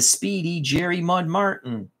is the speedy Jerry Mud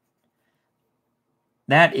Martin.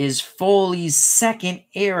 That is Foley's second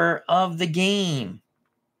error of the game.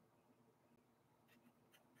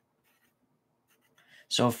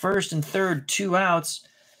 So first and third, 2 outs.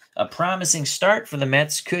 A promising start for the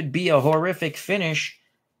Mets. Could be a horrific finish.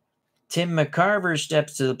 Tim McCarver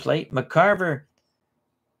steps to the plate. McCarver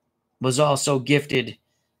was also gifted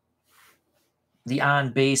the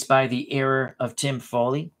on base by the error of Tim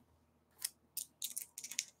Foley.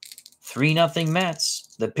 3-0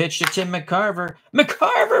 Mets. The pitch to Tim McCarver.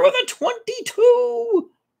 McCarver with a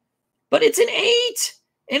 22! But it's an 8!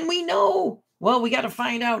 And we know. Well, we got to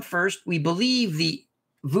find out first. We believe the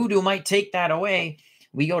Voodoo might take that away.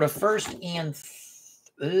 We go to first and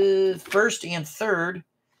third.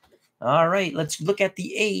 All right, let's look at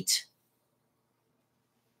the 8.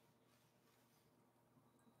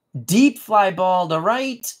 Deep fly ball to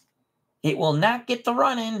right. It will not get the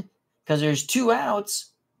run in because there's 2 outs.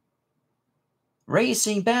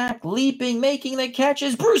 Racing back, leaping, making the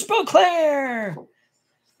catches, Bruce Beauclair.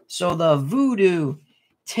 So the Voodoo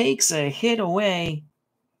takes a hit away.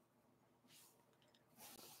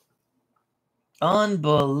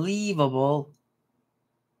 Unbelievable.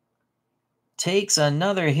 Takes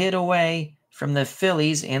another hit away from the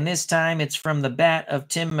Phillies, and this time it's from the bat of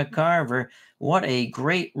Tim McCarver. What a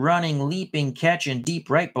great running, leaping catch in deep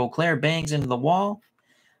right. Beauclair bangs into the wall.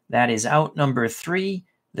 That is out number 3.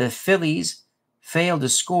 The Phillies fail to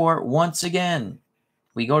score once again.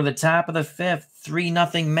 We go to the top of the 5th,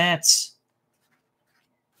 3-0 Mets.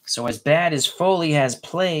 So as bad as Foley has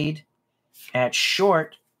played at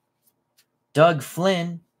short, Doug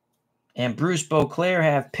Flynn and Bruce Beauclair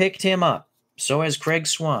have picked him up. So has Craig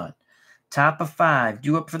Swan. Top of 5,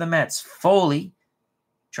 due up for the Mets. Foley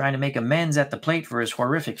trying to make amends at the plate for his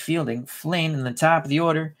horrific fielding. Flynn in the top of the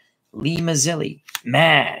order. Lee Mazzilli.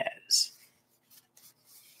 Maz.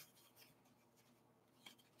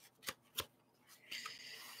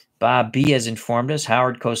 Bob B. has informed us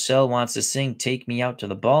Howard Cosell wants to sing Take Me Out to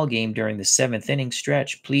the Ball Game during the 7th inning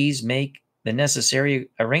stretch. Please make the necessary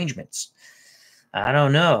arrangements. I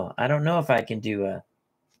don't know. I don't know if I can do a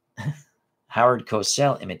Howard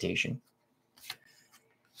Cosell imitation.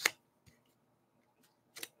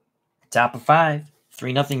 Top of 5,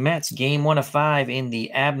 3-0 Mets. Game 1 of 5 in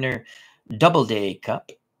the Abner Doubleday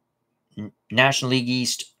Cup, National League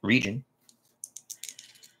East region.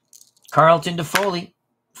 Carlton to Foley.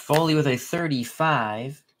 Foley with a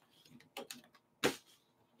 35.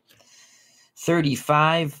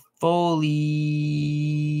 35.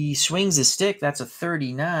 Foley swings a stick. That's a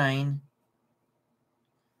 39.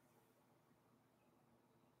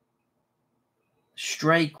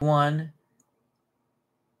 Strike 1.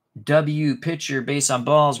 W pitcher base on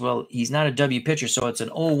balls. Well, he's not a W pitcher, so it's an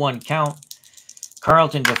 0-1 count.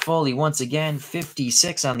 Carlton to Foley once again.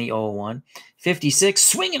 56 on the 0-1. 56.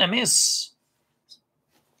 Swing and a miss.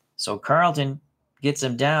 So Carlton gets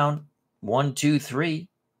him down. 1, 2, 3.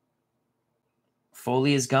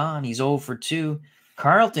 Foley is gone. He's 0 for 2.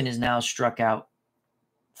 Carlton is now struck out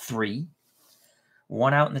 3.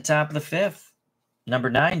 1 out in the top of the 5th.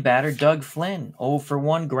 Number 9 batter, Doug Flynn. 0 for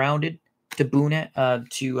 1, grounded to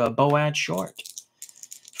Boad short.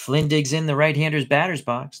 Flynn digs in the right-hander's batter's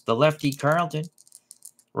box. The lefty Carlton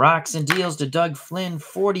rocks and deals to Doug Flynn.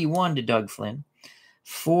 41 to Doug Flynn.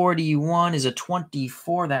 41 is a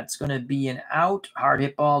 24. That's going to be an out. Hard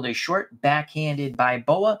hit ball to short. Backhanded by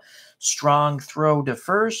Boa. Strong throw to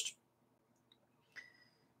first.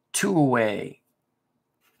 2 away.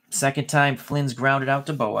 Second time Flynn's grounded out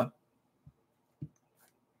to Boa.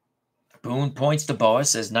 Boone points to Boa.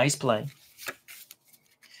 Says, nice play.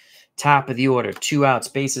 Top of the order. 2 outs.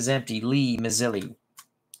 Bases empty. Lee Mazzilli.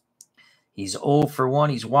 He's 0 for 1.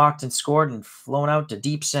 He's walked and scored and flown out to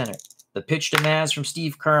deep center. The pitch to Maz from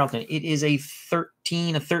Steve Carlton. It is a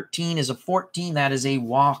 13. A 13 is a 14. That is a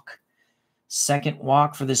walk. Second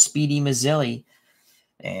walk for the speedy Mazzilli.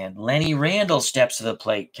 And Lenny Randall steps to the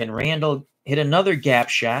plate. Can Randall hit another gap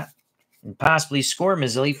shot and possibly score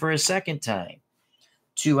Mazzilli for a second time?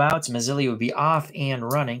 2 outs. Mazzilli would be off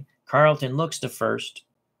and running. Carlton looks to first.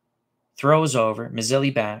 Throws over.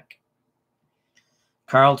 Mazzilli back.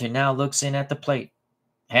 Carlton now looks in at the plate.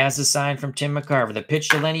 Has the sign from Tim McCarver. The pitch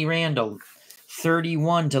to Lenny Randall.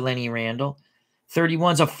 31 to Lenny Randall.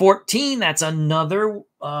 31's a 14. That's another.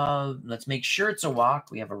 Let's make sure it's a walk.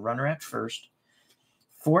 We have a runner at first.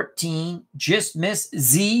 14. Just missed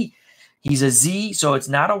Z. He's a Z, so it's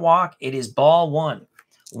not a walk. It is ball 1.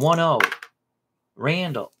 1-0.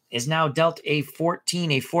 Randall is now dealt a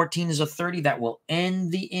 14. A 14 is a 30 that will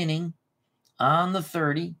end the inning on the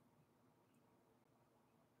 30.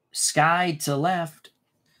 Sky to left.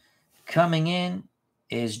 Coming in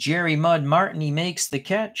is Jerry Mud Martin. He makes the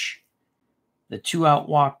catch. The 2-out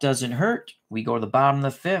walk doesn't hurt. We go to the bottom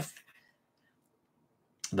of the 5th.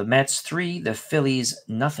 The Mets 3, the Phillies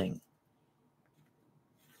nothing.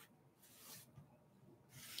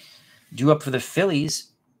 Due up for the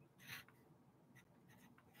Phillies.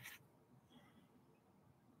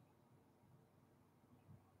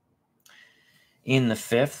 In the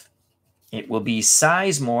 5th, it will be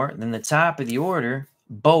Sizemore, then the top of the order,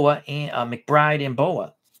 Boa and McBride and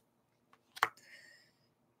Boa.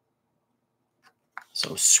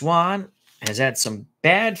 So Swan has had some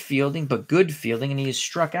bad fielding, but good fielding, and he has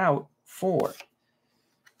struck out 4.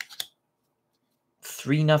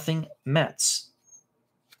 3-0 Mets.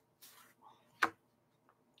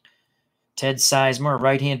 Ted Sizemore,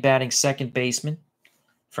 right-hand batting second baseman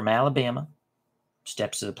from Alabama,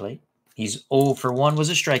 steps to the plate. He's 0 for 1, was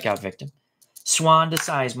a strikeout victim. Swan to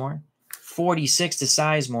Sizemore, 46 to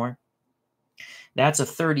Sizemore. That's a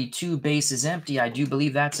 32, bases empty. I do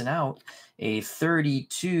believe that's an out. A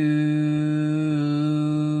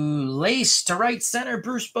 32, lace to right center.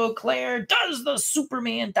 Bruce Beauclair does the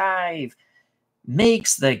Superman dive.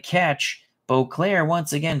 Makes the catch. Beauclair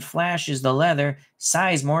once again flashes the leather.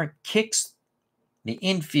 Sizemore kicks the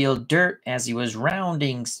infield dirt as he was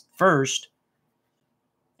rounding first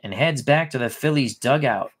and heads back to the Phillies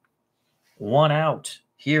dugout. 1 out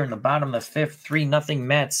here in the bottom of the 5th. 3-0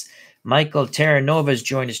 Mets. Michael Terranova's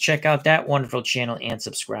joined us. Check out that wonderful channel and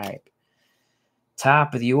subscribe.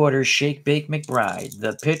 Top of the order, Shake Bake McBride.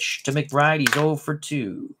 The pitch to McBride, he's 0 for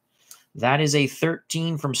 2. That is a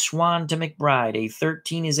 13 from Swan to McBride. A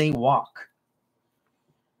 13 is a walk.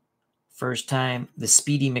 First time the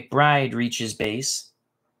speedy McBride reaches base.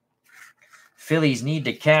 Phillies need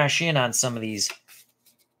to cash in on some of these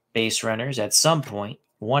base runners at some point.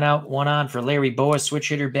 1 out, 1 on for Larry Boa, switch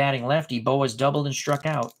hitter batting lefty. Boa's doubled and struck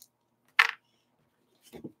out.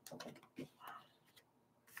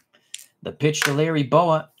 The pitch to Larry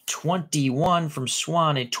Boa, 21 from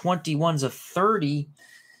Swan. A 21's a 30.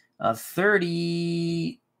 A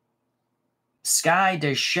 30, Sky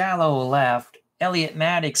to shallow left. Elliot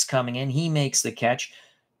Maddox coming in. He makes the catch.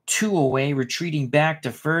 2 away. Retreating back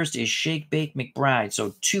to first is Shake Bake McBride.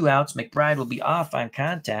 So 2 outs. McBride will be off on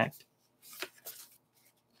contact.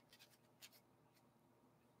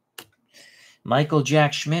 Michael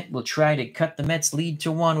Jack Schmidt will try to cut the Mets lead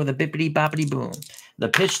to 1 with a bippity-boppity-boom. The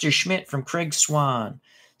pitch to Schmidt from Craig Swan.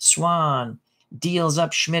 Swan deals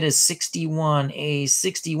up Schmidt as 61. A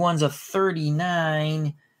 61's a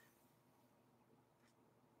 39.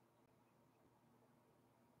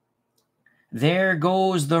 There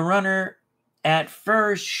goes the runner at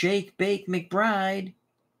first. Shake Bake McBride.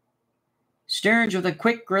 Stearns with a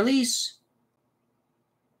quick release.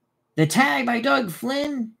 The tag by Doug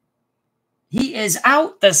Flynn. He is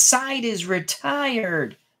out. The side is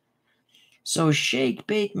retired. So Shake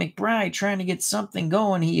Bake McBride trying to get something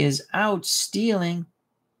going. He is out stealing.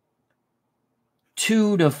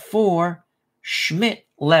 2 to 4. Schmidt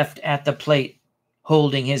left at the plate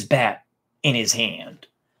holding his bat in his hand.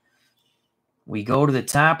 We go to the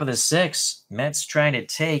top of the 6th. Mets trying to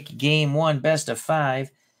take game 1 best of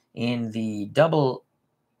 5 in the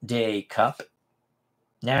Doubleday Cup,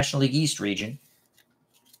 National League East region.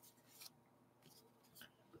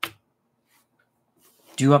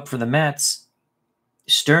 Due up for the Mets,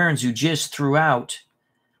 Stearns, who just threw out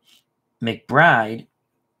McBride,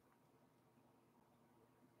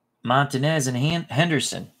 Montanez, and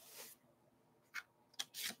Henderson.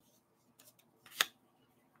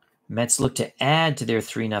 Mets look to add to their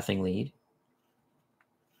 3-0 lead.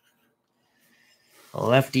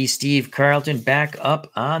 Lefty Steve Carlton back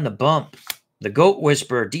up on the bump. The Goat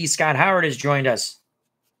Whisperer, D. Scott Howard, has joined us.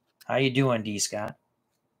 How you doing, D. Scott?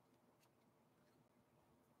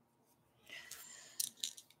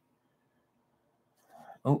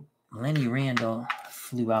 Oh, Lenny Randall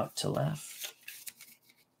flew out to left.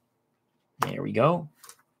 There we go.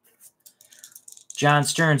 John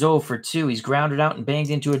Stearns 0 for 2. He's grounded out and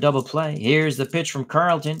banged into a double play. Here's the pitch from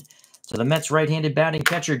Carlton to the Mets right-handed batting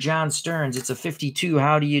catcher, John Stearns. It's a 52.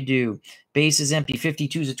 How do you do? Base is empty.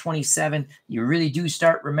 52 is a 27. You really do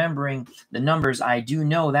start remembering the numbers. I do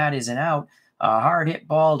know that is an out. A hard hit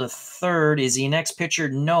ball to third. Is he next pitcher?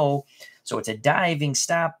 No. So it's a diving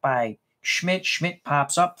stop by Schmidt. Schmidt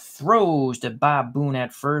pops up, throws to Bob Boone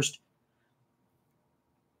at first.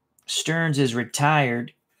 Stearns is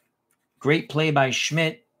retired. Great play by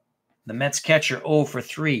Schmidt. The Mets catcher 0 for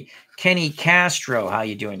 3. Kenny Castro, how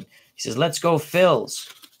you doing? He says, let's go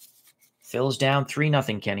Phils. Phil's down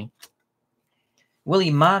 3-0, Kenny.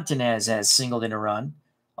 Willie Montanez has singled in a run.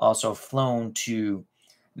 Also flown to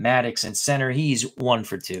Maddox in center. He's 1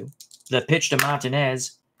 for 2. The pitch to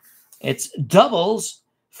Montanez. It's doubles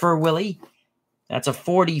for Willie. That's a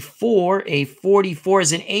 44. A 44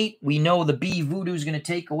 is an 8. We know the B voodoo is going to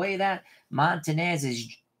take away that. Montanez is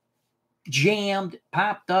jammed,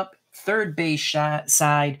 popped up, third base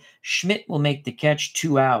side. Schmidt will make the catch,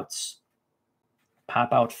 2 outs.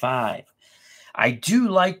 Pop out 5. I do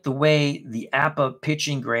like the way the APBA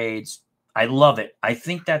pitching grades. I love it. I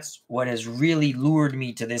think that's what has really lured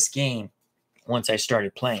me to this game once I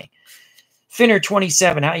started playing. Finner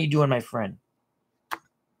 27, how you doing, my friend?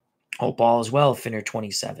 Hope all is well, Finner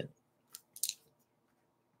 27.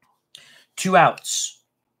 2 outs.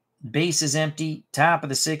 Base is empty. Top of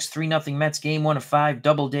the 6th, 3-0 Mets. Game 1 of 5.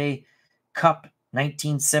 Doubleday Cup,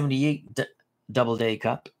 1978 Doubleday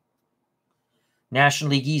Cup.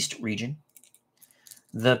 National League East region.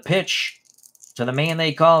 The pitch to the man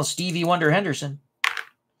they call Stevie Wonder Henderson.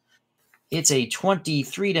 It's a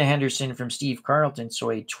 23 to Henderson from Steve Carlton.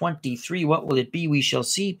 So a 23, what will it be? We shall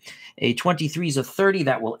see. A 23 is a 30.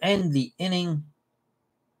 That will end the inning.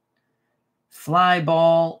 Fly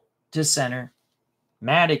ball to center.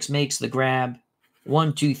 Maddox makes the grab.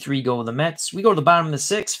 1, 2, 3 go the Mets. We go to the bottom of the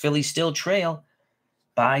 6th. Phillies still trail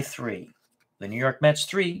by 3. The New York Mets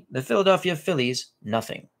 3. The Philadelphia Phillies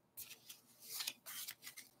nothing.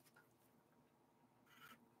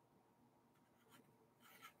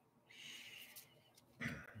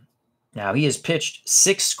 Now, he has pitched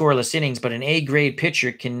 6 scoreless innings, but an A-grade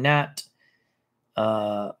pitcher cannot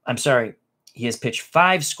he has pitched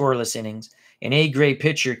 5 scoreless innings. An A-grade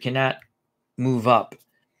pitcher cannot move up.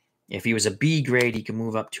 If he was a B grade, he can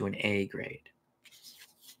move up to an A grade.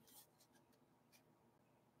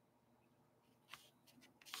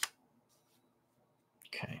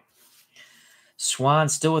 Okay. Swan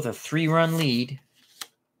still with a 3-run lead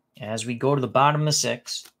as we go to the bottom of the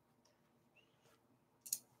 6th.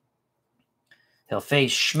 He'll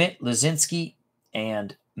face Schmidt, Lazinski,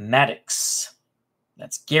 and Maddox.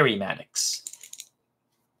 That's Gary Maddox.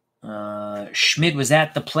 Schmidt was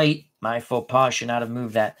at the plate. My faux pas, should not have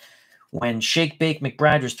moved that. When Shake Bake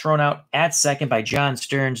McBride was thrown out at second by John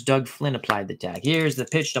Stearns, Doug Flynn applied the tag. Here's the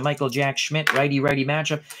pitch to Michael Jack Schmidt, righty-righty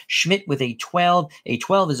matchup. Schmidt with a 12. A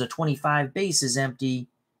 12 is a 25. Base is empty.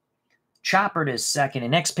 Chopper to second.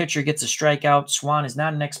 An ex-pitcher gets a strikeout. Swan is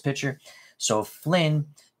not an ex-pitcher. So Flynn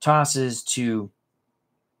tosses to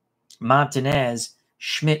Montanez.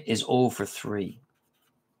 Schmidt is 0 for 3.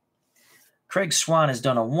 Craig Swan has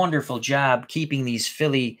done a wonderful job keeping these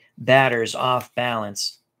Philly batters off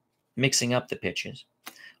balance, mixing up the pitches.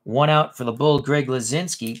 1 out for the Bull, Greg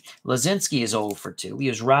Lazinski. Lazinski is 0 for 2. He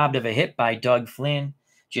was robbed of a hit by Doug Flynn,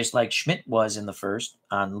 just like Schmidt was in the first,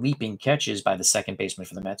 on leaping catches by the second baseman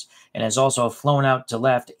for the Mets, and has also flown out to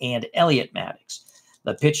left, and Elliot Maddox.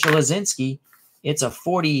 The pitch to Lazinski, it's a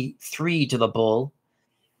 43 to the Bull.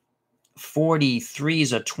 43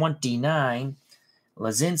 is a 29.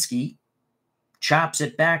 Lazinski chops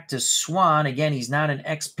it back to Swan. Again, he's not an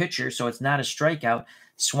ex-pitcher, so it's not a strikeout.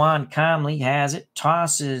 Swan calmly has it,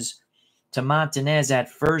 tosses to Montanez at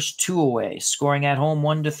first, 2 away, scoring at home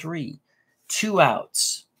 1-3. 2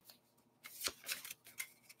 outs.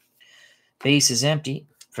 Base is empty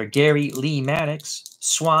for Gary Lee Maddox.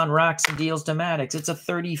 Swan rocks and deals to Maddox. It's a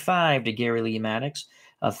 35 to Gary Lee Maddox.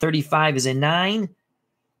 A 35 is a 9.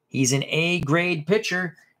 He's an A-grade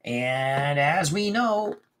pitcher, and as we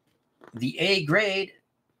know, the A grade,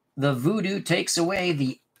 the voodoo takes away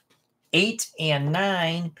the 8 and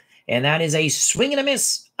 9, and that is a swing and a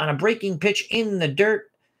miss on a breaking pitch in the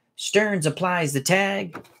dirt. Stearns applies the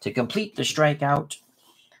tag to complete the strikeout.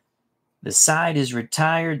 The side is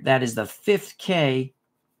retired. That is the 5th K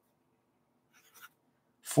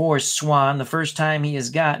for Swan, the first time he has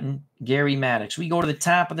gotten Gary Maddox. We go to the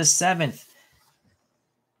top of the 7th.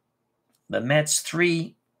 The Mets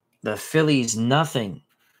 3, the Phillies nothing.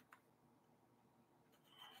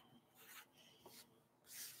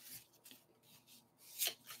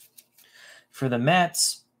 For the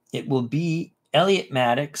Mets, it will be Elliot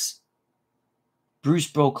Maddox, Bruce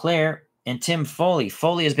Beauclair, and Tim Foley.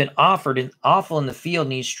 Foley has been awful in the field,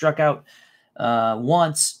 and he's struck out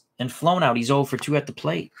once and flown out. He's 0 for 2 at the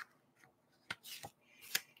plate.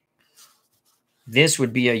 This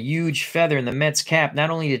would be a huge feather in the Mets' cap, not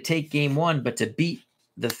only to take Game 1, but to beat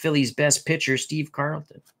the Phillies' best pitcher, Steve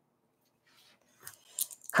Carlton.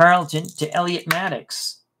 Carlton to Elliot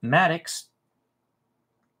Maddox. Maddox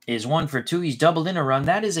is 1 for 2. He's doubled in a run.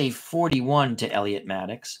 That is a 41 to Elliot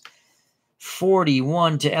Maddox.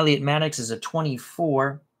 41 to Elliot Maddox is a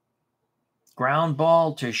 24. Ground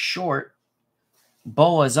ball to short.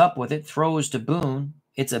 Boa's up with it, throws to Boone.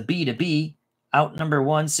 It's a B to B. Out number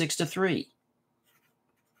 1, 6-3.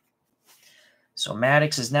 So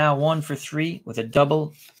Maddox is now 1 for 3 with a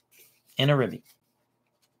double and a ribby.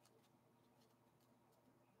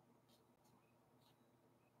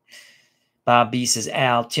 Bob B says,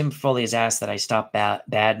 Al, Tim Foley has asked that I stop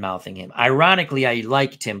bad-mouthing him. Ironically, I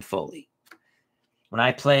like Tim Foley. When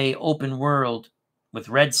I play open world with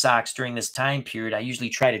Red Sox during this time period, I usually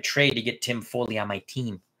try to trade to get Tim Foley on my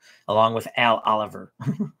team, along with Al Oliver.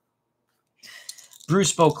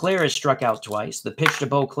 Bruce Beauclair has struck out twice. The pitch to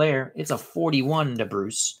Beauclair, it's a 41 to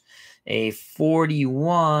Bruce. A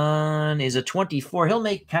 41 is a 24. He'll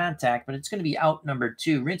make contact, but it's going to be out number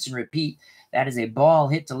 2. Rinse and repeat. That is a ball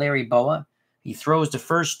hit to Larry Boa. He throws the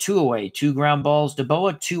first 2 away. 2 ground balls to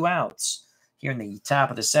Boa, 2 outs. Here in the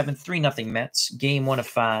top of the 7th, 3-0 Mets. Game 1 of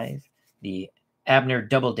 5. The Abner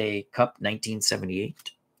Doubleday Cup,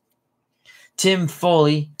 1978. Tim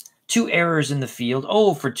Foley, 2 errors in the field.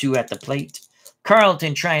 0 for 2 at the plate.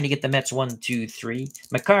 Carlton trying to get the Mets 1-2-3.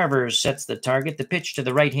 McCarver sets the target. The pitch to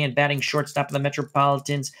the right-hand batting shortstop of the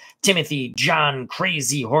Metropolitans, Timothy John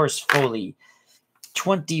Crazy Horse Foley.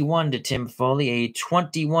 21 to Tim Foley. A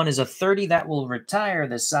 21 is a 30. That will retire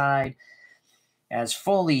the side. As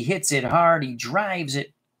Foley hits it hard, he drives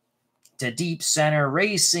it to deep center,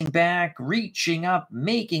 racing back, reaching up,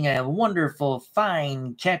 making a wonderful,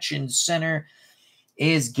 fine catch in center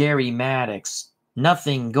is Gary Maddox.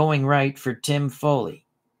 Nothing going right for Tim Foley.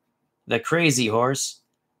 The Crazy Horse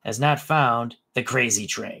has not found the crazy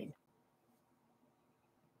train.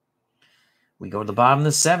 We go to the bottom of the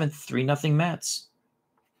 7th, 3-0 Mets.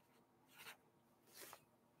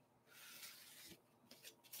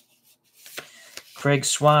 Craig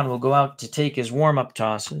Swan will go out to take his warm-up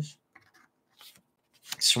tosses.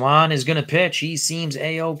 Swan is going to pitch. He seems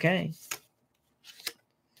A-okay.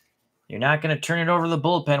 You're not going to turn it over to the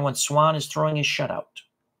bullpen when Swan is throwing his shutout.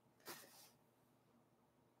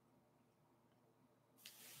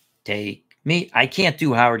 Take me. I can't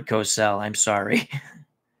do Howard Cosell. I'm sorry.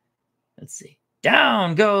 Let's see.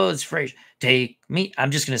 Down goes Frazier. Take me.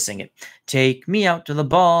 I'm just going to sing it. Take me out to the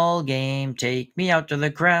ball game. Take me out to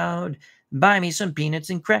the crowd. Buy me some peanuts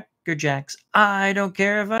and Cracker Jacks. I don't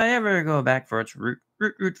care if I ever go back, for it's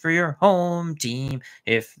root for your home team.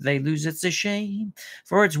 If they lose, it's a shame.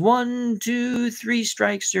 For it's 1, 2, 3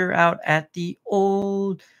 strikes, you're out at the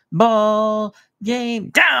old ball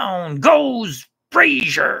game. Down goes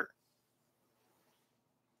Frazier.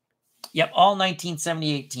 Yep, all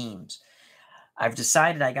 1978 teams. I've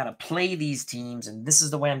decided I got to play these teams, and this is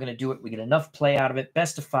the way I'm going to do it. We get enough play out of it.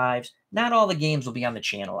 Best of 5s. Not all the games will be on the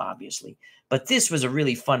channel, obviously. But this was a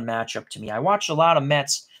really fun matchup to me. I watched a lot of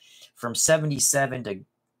Mets from 77 to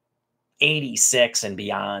 86 and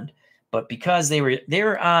beyond. But because they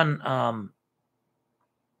were on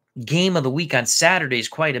Game of the Week on Saturdays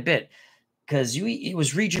quite a bit, because it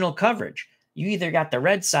was regional coverage. You either got the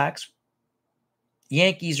Red Sox,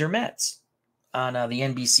 Yankees, or Mets on the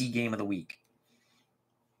NBC Game of the Week.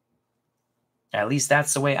 At least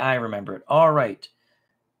that's the way I remember it. All right.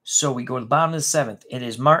 So we go to the bottom of the 7th. It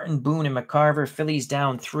is Martin, Boone, and McCarver. Phillies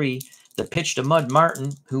down 3. The pitch to Mud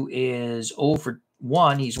Martin, who is 0 for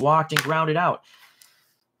 1. He's walked and grounded out.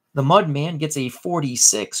 The Mud Man gets a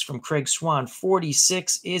 46 from Craig Swan.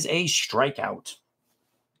 46 is a strikeout.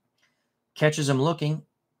 Catches him looking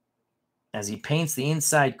as he paints the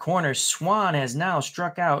inside corner. Swan has now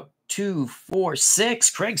struck out 2, 4, 6.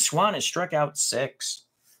 Craig Swan has struck out 6.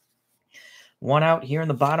 1 out here in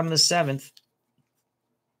the bottom of the 7th.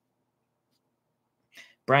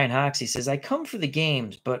 Brian Hoxie says, I come for the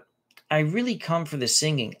games, but I really come for the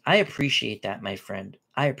singing. I appreciate that, my friend.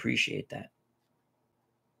 I appreciate that.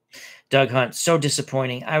 Doug Hunt, so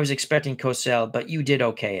disappointing. I was expecting Cosell, but you did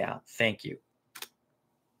okay, Al. Thank you.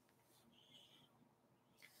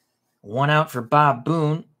 1 out for Bob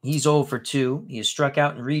Boone. He's 0 for 2. He has struck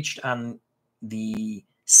out and reached on the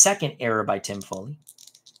 2nd error by Tim Foley.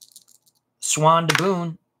 Swan to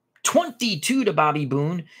Boone. 22 to Bobby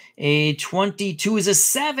Boone. A 22 is a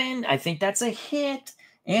 7. I think that's a hit.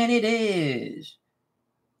 And it is.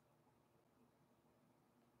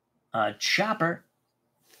 A chopper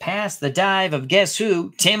past the dive of guess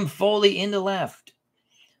who? Tim Foley into left.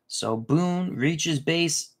 So Boone reaches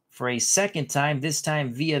base for a 2nd time, this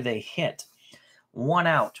time via the hit. 1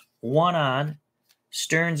 out, 1 on.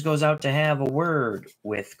 Stearns goes out to have a word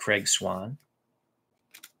with Craig Swan.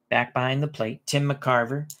 Back behind the plate, Tim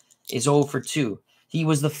McCarver is 0 for 2. He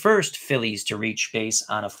was the first Phillies to reach base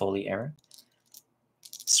on a Foley error.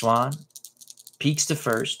 Swan peeks to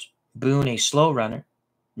first. Boone, a slow runner,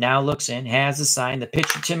 now looks in, has the sign. The pitch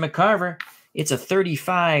to Tim McCarver It's a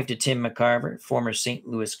 35 to Tim McCarver, former St.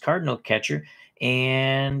 Louis Cardinal catcher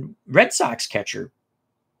and Red Sox catcher,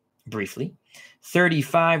 briefly.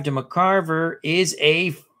 35 to McCarver is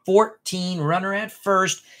a 14 runner at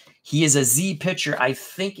first. He is a Z pitcher. I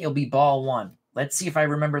think it'll be ball one. Let's see if I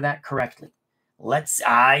remember that correctly.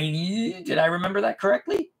 Did I remember that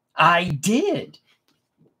correctly? I did.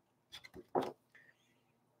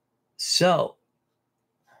 So,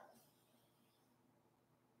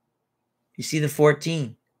 you see the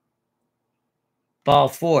 14. Ball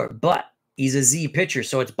four, but he's a Z pitcher,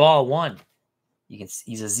 so it's ball one.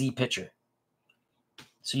 He's a Z pitcher.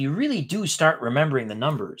 So you really do start remembering the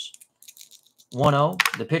numbers.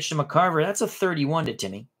 1-0, the pitch to McCarver, that's a 31 to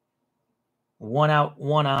Timmy. 1 out,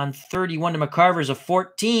 1 on. 31 to McCarver is a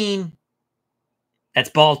 14. That's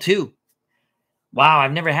ball two. Wow,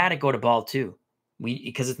 I've never had it go to ball two.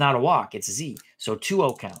 Because it's not a walk, it's a Z. So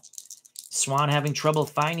 2-0 count. Swan having trouble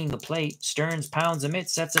finding the plate. Stearns pounds a mitt,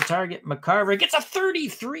 sets a target. McCarver gets a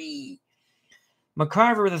 33.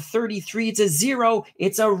 McCarver with a 33. It's a 0.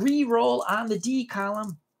 It's a re-roll on the D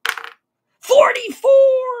column.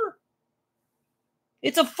 44.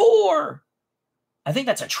 It's a 4. I think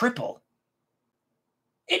that's a triple.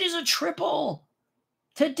 It is a triple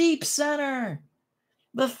to deep center.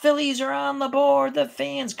 The Phillies are on the board. The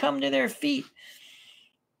fans come to their feet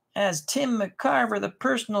as Tim McCarver, the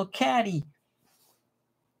personal caddy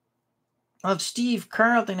of Steve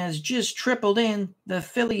Carlton, has just tripled in the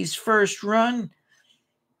Phillies' first run.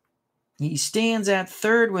 He stands at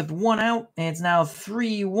third with 1 out, and it's now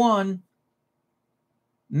 3-1.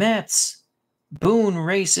 Mets. Boone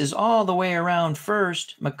races all the way around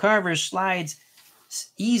first. McCarver slides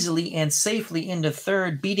easily and safely into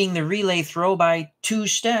third, beating the relay throw by 2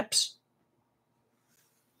 steps.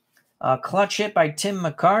 A clutch hit by Tim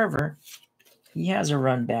McCarver. He has a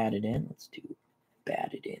run batted in. Let's do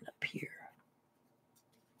batted in up here.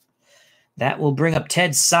 That will bring up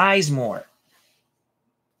Ted Sizemore.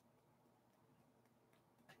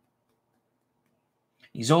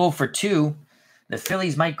 He's 0 for 2. The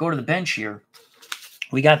Phillies might go to the bench here.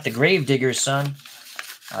 We got the Gravedigger's son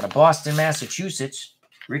out of Boston, Massachusetts,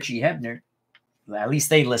 Richie Hebner. At least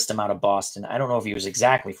they list him out of Boston. I don't know if he was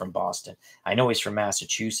exactly from Boston. I know he's from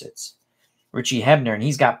Massachusetts. Richie Hebner, and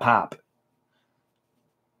he's got pop.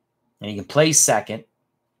 And he can play second.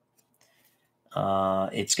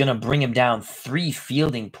 It's going to bring him down 3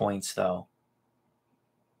 fielding points, though.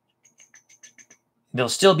 There'll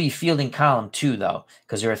still be fielding column 2, though,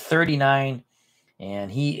 because they're a 39,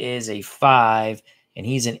 and he is a 5, and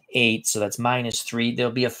he's an 8, so that's -3.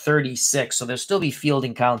 There'll be a 36, so there'll still be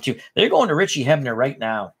fielding column 2. They're going to Richie Hebner right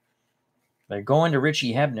now. They're going to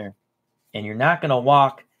Richie Hebner, and you're not going to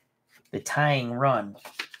walk the tying run.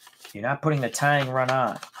 You're not putting the tying run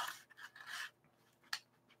on.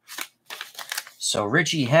 So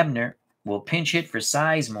Richie Hebner will pinch hit for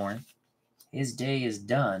Sizemore. His day is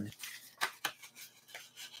done.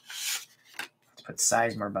 Let's put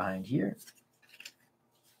Sizemore behind here.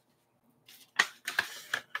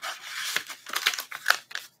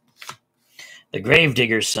 The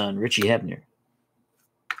Gravedigger's son, Richie Hebner.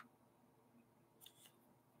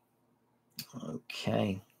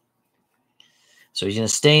 Okay. So he's going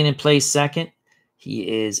to stay in place second.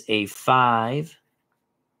 He is a 5.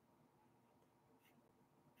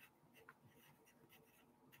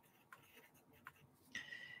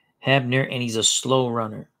 Hebner, and he's a slow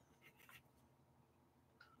runner.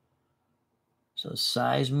 So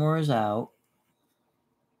Sizemore is out.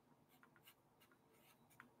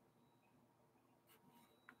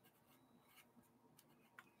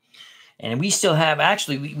 And we still have,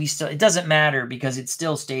 actually, we still, it doesn't matter because it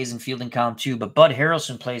still stays in fielding column 2. But Bud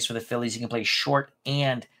Harrelson plays for the Phillies. He can play short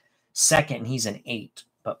and second, and he's an 8.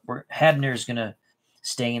 But Hebner's going to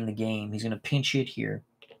stay in the game. He's going to pinch hit here.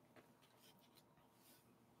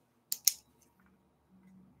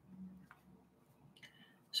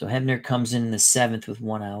 So Hebner comes in the 7th with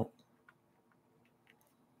 1 out.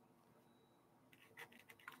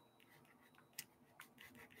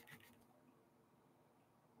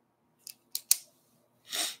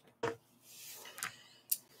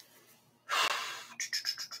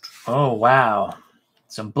 Oh, wow.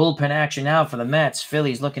 Some bullpen action now for the Mets.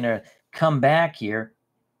 Phillies looking to come back here.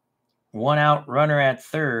 1 out, runner at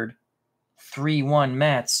third. 3-1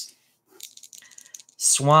 Mets.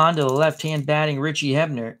 Swan to the left-hand batting Richie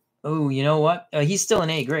Hebner. Oh, you know what? He's still an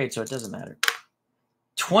A grade, so it doesn't matter.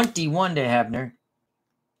 21 to Hebner.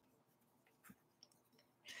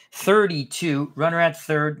 32, runner at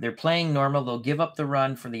third. They're playing normal. They'll give up the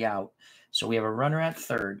run for the out. So we have a runner at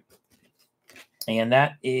third. And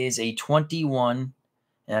that is a 21. And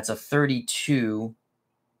that's a 32.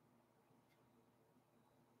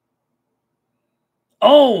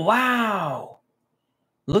 Oh, wow.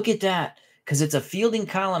 Look at that. Because it's a fielding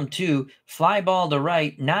column 2. Fly ball to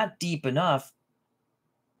right. Not deep enough.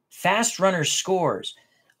 Fast runner scores.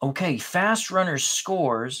 Okay, fast runner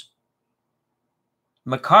scores.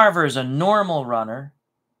 McCarver is a normal runner.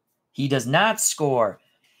 He does not score.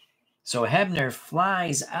 So Hebner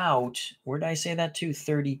flies out. Where did I say that to?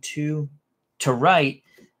 32 to right.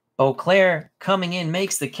 Beauclair coming in,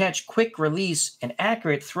 makes the catch. Quick release, an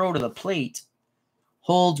accurate throw to the plate.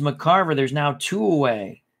 Holds McCarver. There's now 2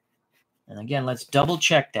 away. And again, let's double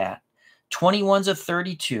check that. 21's a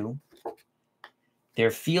 32. They're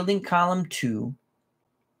fielding column 2.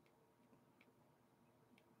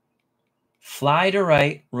 Fly to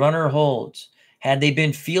right, runner holds. Had they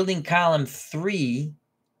been fielding column 3,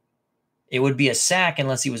 it would be a sack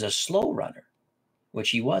unless he was a slow runner,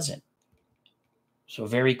 which he wasn't. So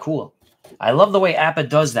very cool. I love the way APBA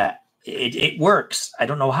does that. It works. I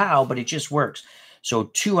don't know how, but it just works. So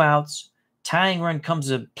 2 outs. Tying run comes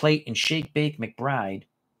to plate and shake-bake McBride.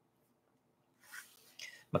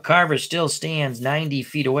 McCarver still stands 90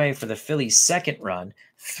 feet away for the Phillies' second run.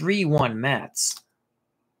 3-1 Mets.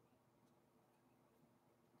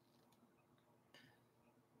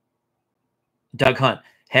 Doug Hunt.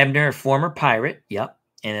 Hebner, former Pirate. Yep.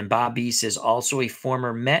 And then Bob Beese is also a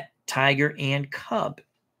former Met, Tiger, and Cub.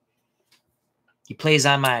 He plays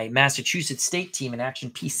on my Massachusetts State team in Action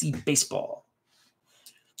PC Baseball.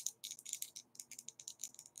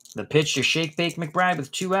 The pitch to shake-bake McBride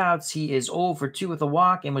with 2 outs. He is 0 for 2 with a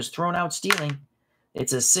walk and was thrown out stealing.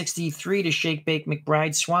 It's a 63 to shake-bake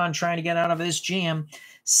McBride. Swan trying to get out of this jam.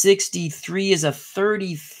 63 is a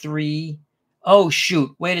 33. Oh,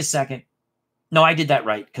 shoot. Wait a second. No, I did that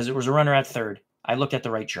right because it was a runner at third. I looked at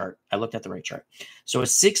the right chart. So a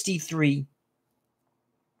 63.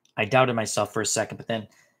 I doubted myself for a second, but then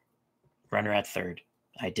runner at third.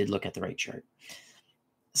 I did look at the right chart.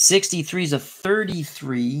 63 is a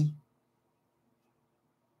 33.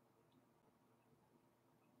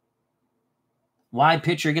 Wide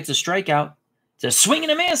pitcher gets a strikeout. It's a swing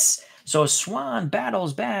and a miss. So Swan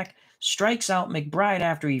battles back, strikes out McBride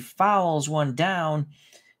after he fouls one down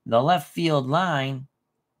the left field line.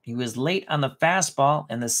 He was late on the fastball,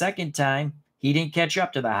 and the second time, he didn't catch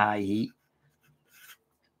up to the high heat.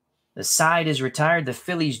 The side is retired. The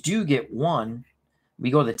Phillies do get 1. We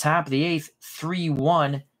go to the top of the 8th,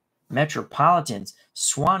 3-1 Metropolitans.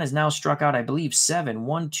 Swan has now struck out, I believe, 7.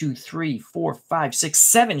 1, 2, 3, 4, 5, 6,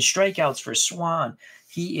 7 strikeouts for Swan.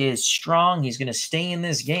 He is strong. He's going to stay in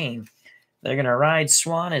this game. They're going to ride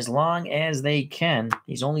Swan as long as they can.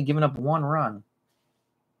 He's only given up 1 run.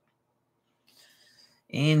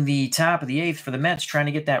 In the top of the 8th for the Mets, trying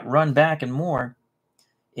to get that run back and more,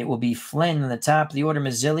 it will be Flynn in the top of the order,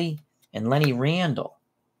 Mazzilli, and Lenny Randall.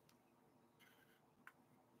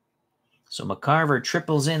 So McCarver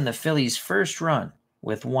triples in the Phillies' first run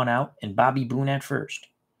with 1 out and Bobby Boone at first.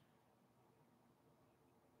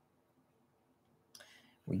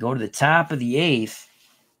 We go to the top of the 8th.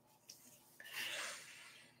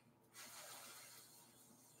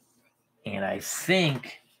 And I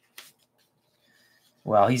think,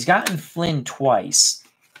 well, he's gotten Flynn twice.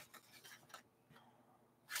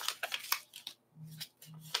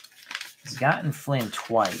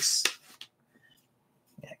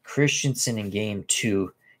 Yeah, Christensen in game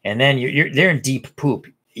 2. And then they're in deep poop.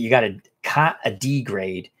 You got a D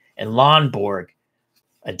grade and Lonborg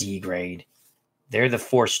a D grade. They're the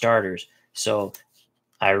 4 starters. So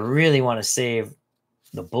I really want to save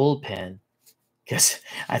the bullpen because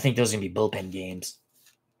I think those are going to be bullpen games.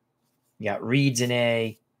 You got Reed's an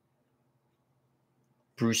A.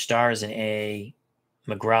 Bruce Starr's an A.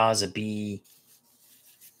 McGraw's a B.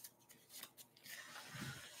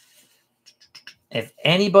 If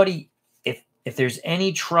anybody, if there's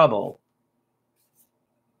any trouble,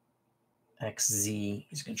 XZ,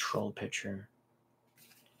 he's a control pitcher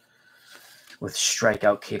with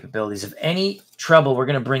strikeout capabilities. If any trouble, we're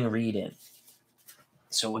going to bring Reed in.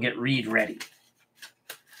 So we'll get Reed ready.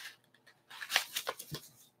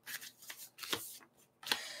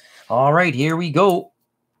 All right, here we go.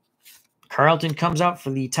 Carlton comes out for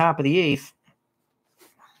the top of the 8th.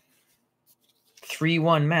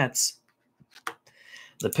 3-1 Mets.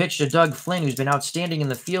 The pitch to Doug Flynn, who's been outstanding in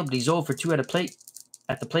the field, but he's 0 for 2 at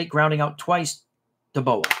the plate, grounding out twice to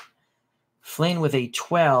Boa. Flynn with a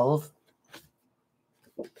 12.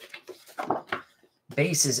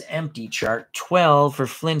 Bases empty chart. 12 for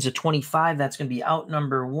Flynn's a 25. That's going to be out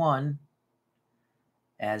number 1.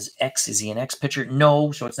 As X, is he an X pitcher?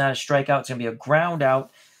 No, so it's not a strikeout. It's going to be a ground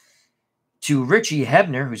out to Richie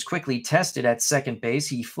Hebner, who's quickly tested at second base.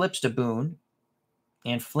 He flips to Boone.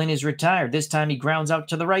 And Flynn is retired. This time he grounds out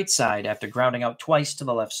to the right side after grounding out twice to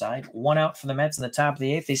the left side. 1 out for the Mets in the top of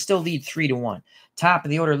the 8th. They still lead 3-1. Top of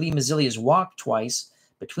the order, Lee Mazzilli has walked twice.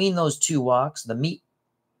 Between those 2 walks, the meat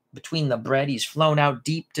between the bread, he's flown out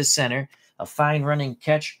deep to center. A fine running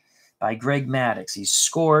catch by Greg Maddux. He's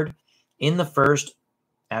scored in the first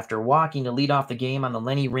after walking to lead off the game on the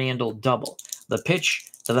Lenny Randle double. The pitch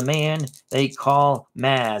to the man they call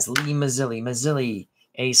Maz, Lee Mazzilli. Mazzilli,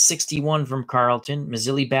 a 61 from Carlton.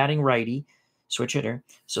 Mazzilli batting righty, switch hitter.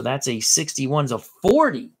 So that's a 61's a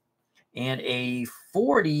 40. And a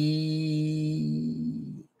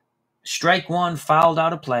 40, strike 1, fouled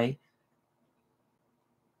out of play.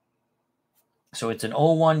 So it's an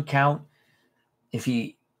 0-1 count.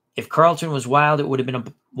 If Carlton was wild, it would have been a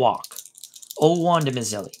walk. 0-1 to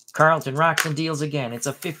Mazzilli. Carlton rocks and deals again. It's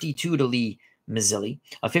a 52 to Lee Mazzilli.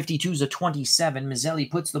 A 52 is a 27.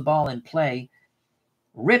 Mazzilli puts the ball in play.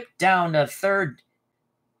 Ripped down to third.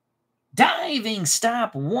 Diving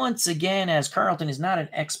stop once again as Carlton is not an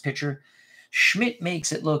ex-pitcher. Schmidt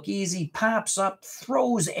makes it look easy. Pops up.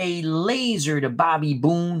 Throws a laser to Bobby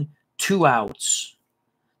Boone. 2 outs.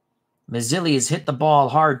 Mazzilli has hit the ball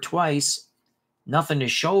hard twice. Nothing to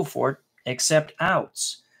show for it except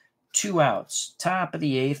outs. 2 outs. Top of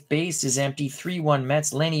the 8th. Base is empty. 3-1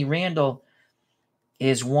 Mets. Lenny Randle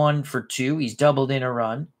is 1 for 2. He's doubled in a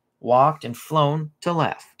run. Walked and flown to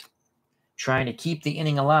left. Trying to keep the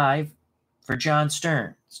inning alive for John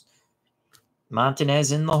Stearns.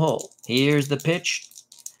 Montanez in the hole. Here's the pitch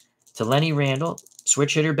to Lenny Randle.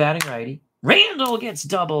 Switch hitter batting righty. Randle gets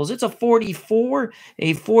doubles. It's a 44.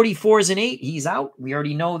 A 44 is an 8. He's out. We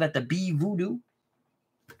already know that the B voodoo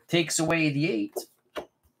takes away the 8.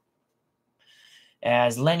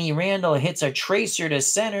 As Lenny Randle hits a tracer to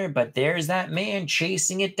center, but there's that man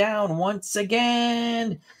chasing it down once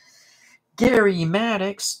again. Gary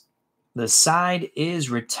Maddux. The side is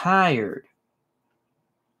retired.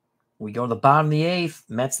 We go to the bottom of the 8th.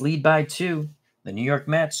 Mets lead by 2. The New York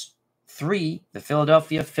Mets 3. The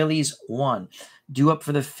Philadelphia Phillies 1. Due up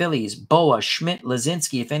for the Phillies. Boa, Schmidt,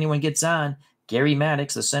 Lazinski. If anyone gets on, Gary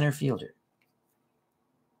Maddux, the center fielder.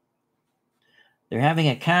 They're having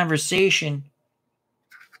a conversation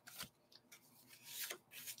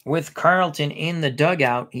with Carlton in the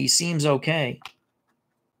dugout. He seems okay.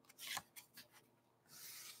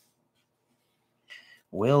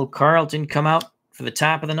 Will Carlton come out for the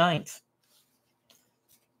top of the 9th?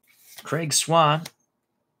 Craig Swan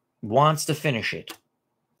wants to finish it.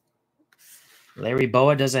 Larry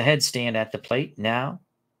Boa does a headstand at the plate now.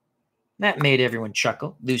 That made everyone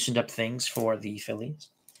chuckle, loosened up things for the Phillies.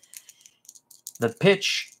 The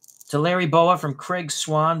pitch to Larry Boa from Craig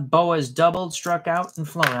Swan. Boa is doubled, struck out, and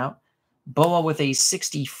flown out. Boa with a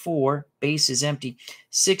 64. Base is empty.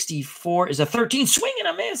 64 is a 13. Swing and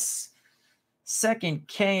a miss. Second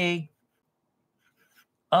K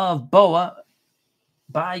of Boa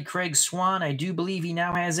by Craig Swan. I do believe he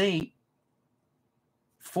now has 8.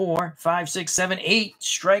 4, 5, 6, 7, 8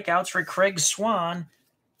 strikeouts for Craig Swan.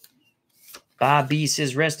 Bob B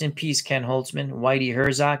says, rest in peace, Ken Holtzman, Whitey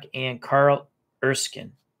Herzog, and Carl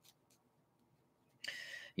Erskine.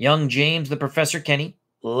 Young James, the Professor Kenny.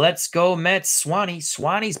 Let's go Mets.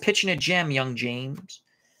 Swanee's pitching a gem, Young James.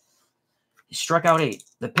 He struck out 8.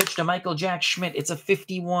 The pitch to Michael Jack Schmidt. It's a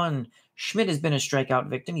 51. Schmidt has been a strikeout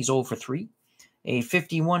victim. He's 0 for 3. A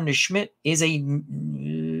 51 to Schmidt is a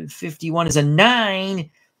 51 is a 9.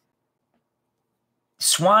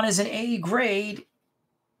 Swan is an A grade.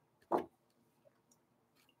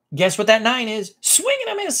 Guess what that 9 is? Swing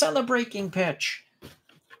and a miss on the breaking pitch.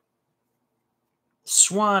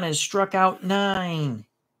 Swan has struck out 9.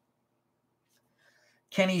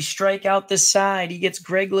 Can he strike out the side? He gets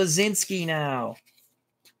Greg Lazinski now.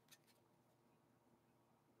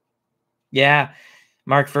 Yeah,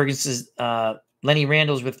 Mark Ferguson says Lenny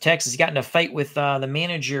Randle's with Texas. He got in a fight with the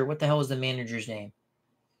manager. What the hell was the manager's name?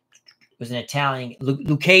 It was an Italian.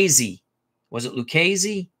 Lucchese. Was it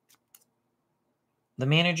Lucchese? The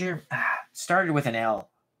manager? Started with an L.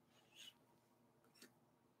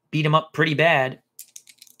 Beat him up pretty bad.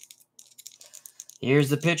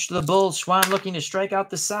 Here's the pitch to the Bull. Swan looking to strike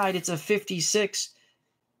out the side. It's a 56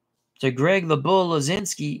 to Greg the Bull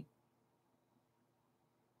Lazinski.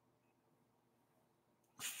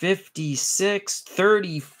 56,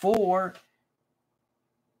 34.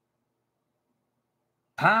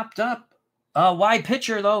 Popped up. A wide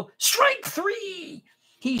pitcher, though. Strike 3.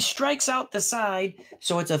 He strikes out the side.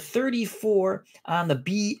 So it's a 34 on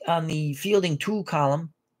the fielding tool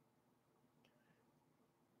column.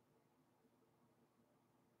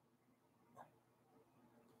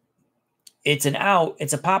 It's an out.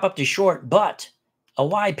 It's a pop up to short, but a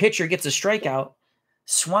wide pitcher gets a strikeout.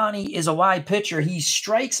 Swanee is a wide pitcher. He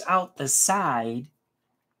strikes out the side,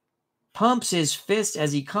 pumps his fist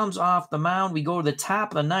as he comes off the mound. We go to the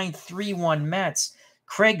top of the ninth, 3-1 Mets.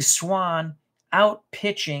 Craig Swan out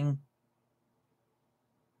pitching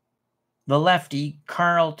the lefty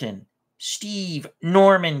Carlton. Steve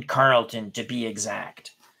Norman Carlton, to be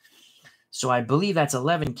exact. So I believe that's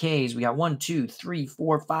 11 Ks. We got 1, 2, 3,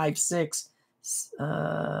 4, 5, 6,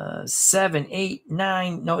 7, 8,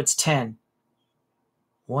 9. No, it's 10.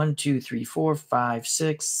 1, 2, 3, 4, 5,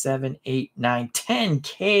 6, 7, 8, 9, 10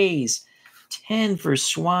 Ks. 10 for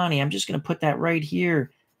Swanee. I'm just going to put that right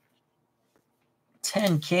here.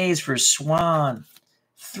 10 Ks for Swan.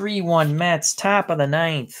 3-1 Mets, top of the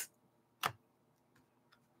ninth.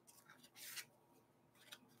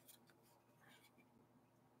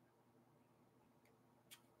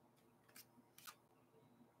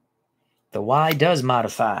 The Y does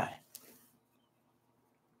modify.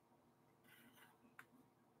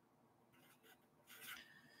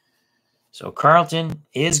 So Carlton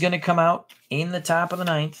is going to come out in the top of the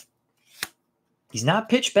ninth. He's not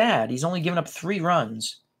pitched bad. He's only given up 3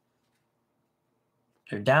 runs.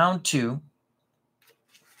 They're down 2.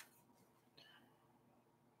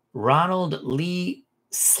 Ronald Lee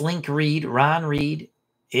Slink Reed, Ron Reed,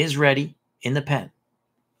 is ready in the pen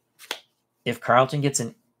if Carlton gets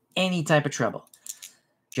in any type of trouble.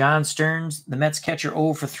 John Stearns, the Mets catcher,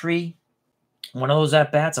 0 for 3. One of those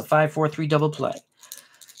at-bats, a 5-4-3 double play.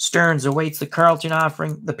 Stearns awaits the Carlton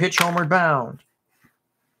offering. The pitch homeward bound.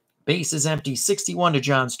 Base is empty. 61 to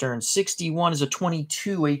John Stearns. 61 is a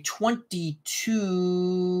 22. A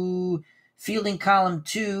 22 fielding column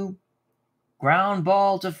 2. Ground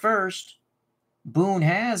ball to first. Boone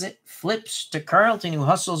has it. Flips to Carlton, who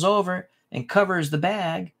hustles over and covers the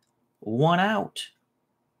bag. 1 out.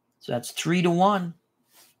 So that's 3-1.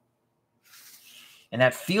 And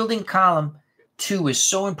that fielding column 2 is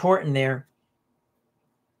so important there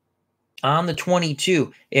on the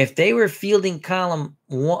 22. If they were fielding column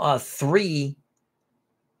 3,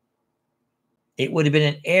 it would have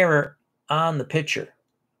been an error on the pitcher.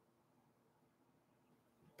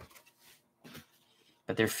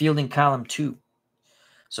 But they're fielding column 2.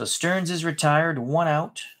 So Stearns is retired, 1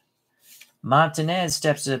 out. Montanez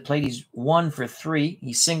steps to the plate. He's 1 for 3.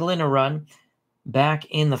 He singled in a run back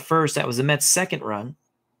in the first. That was the Mets' second run.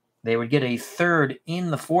 They would get a third in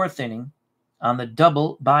the 4th inning on the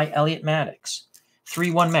double by Elliot Maddox.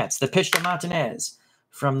 3-1 Mets. The pitch to Montanez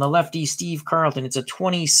from the lefty Steve Carlton. It's a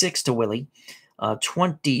 26 to Willie.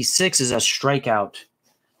 26 is a strikeout.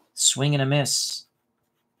 Swing and a miss.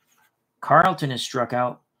 Carlton is struck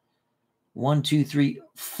out. 1, 2, 3,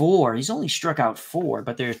 4. He's only struck out 4,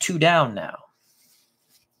 but there are 2 down now.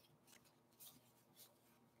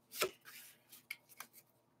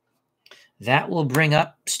 That will bring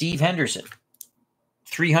up Steve Henderson.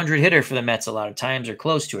 300 hitter for the Mets a lot of times, or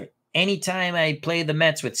close to it. Anytime I play the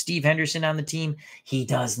Mets with Steve Henderson on the team, he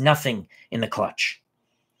does nothing in the clutch.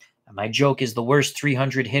 My joke is the worst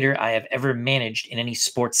 300 hitter I have ever managed in any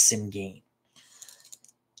sports sim game.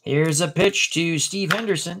 Here's a pitch to Steve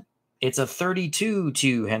Henderson. It's a 32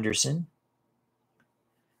 to Henderson.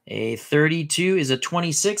 A 32 is a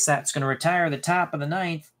 26. That's going to retire the top of the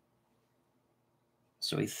ninth.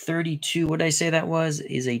 So a 32, what did I say that was?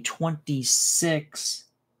 Is a 26.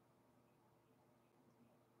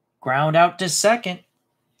 Ground out to second.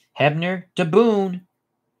 Hebner to Boone.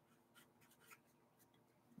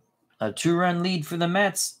 A 2-run lead for the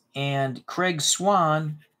Mets and Craig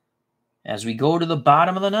Swan. As we go to the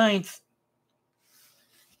bottom of the ninth,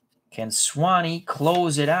 can Swanee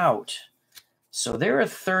close it out? So they're at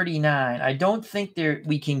 39. I don't think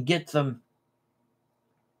we can get them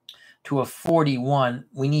to a 41.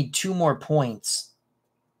 We need 2 more points.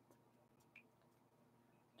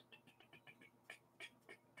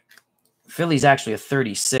 Philly's actually a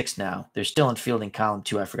 36 now. They're still in fielding column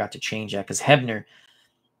 2. I forgot to change that because Hebner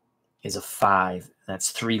is a 5.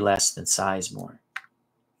 That's 3 less than Sizemore.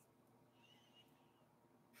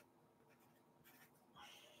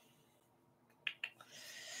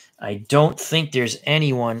 I don't think there's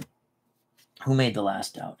anyone who made the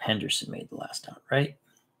last out. Henderson made the last out, right?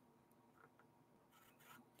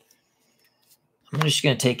 I'm just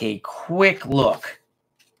going to take a quick look.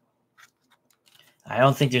 I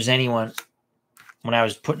don't think there's anyone. When I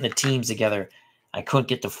was putting the teams together, I couldn't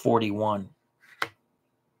get to 41.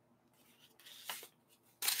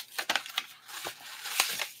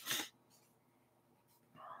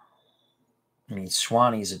 I mean,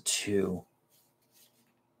 Swanee's a 2.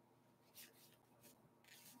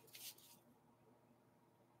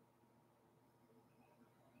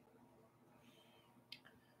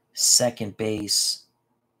 Second base.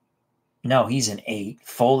 No, he's an 8.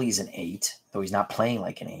 Foley's an 8, though he's not playing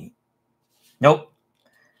like an 8. Nope.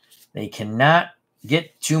 They cannot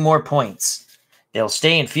get 2 more points. They'll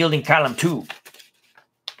stay in fielding column 2.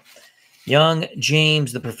 Young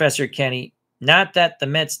James, the Professor Kenny. Not that the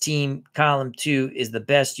Mets team column 2 is the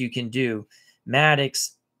best you can do.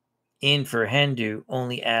 Maddox in for Hendu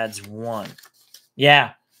only adds 1.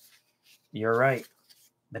 Yeah, you're right.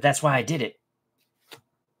 But that's why I did it.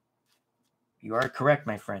 You are correct,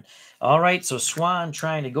 my friend. All right, so Swan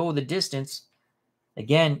trying to go the distance.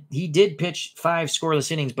 Again, he did pitch 5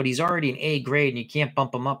 scoreless innings, but he's already an A grade, and you can't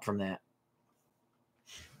bump him up from that.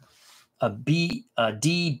 A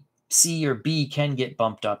D, C, or B can get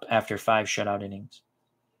bumped up after 5 shutout innings.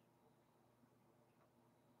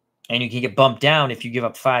 And you can get bumped down if you give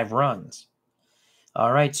up 5 runs.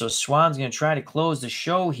 All right, so Swan's going to try to close the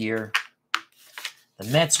show here. The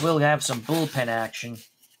Mets will have some bullpen action.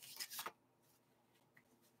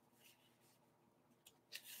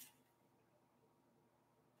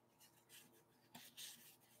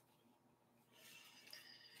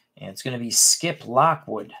 And it's going to be Skip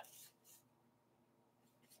Lockwood.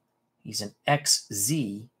 He's an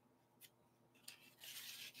XZ.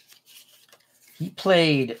 He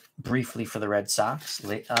played briefly for the Red Sox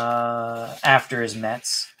after his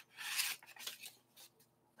Mets.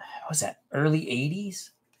 What was that, early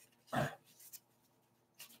 80s?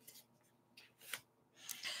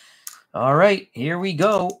 All right, here we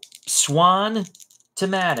go. Swan to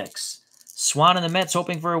Maddox. Swan and the Mets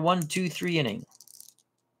hoping for a 1-2-3 inning.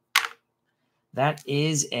 That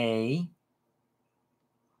is a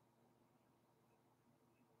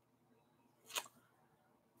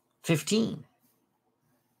 15.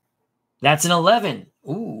 That's an 11.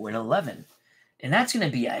 Ooh, an 11. And that's going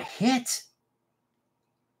to be a hit.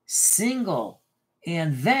 Single.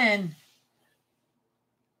 And then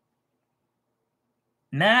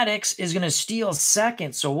Maddox is going to steal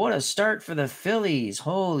second. So what a start for the Phillies.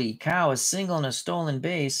 Holy cow, a single and a stolen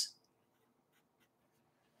base.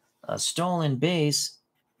 A stolen base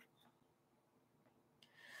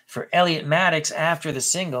for Elliot Maddox after the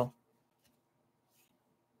single.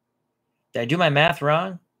 Did I do my math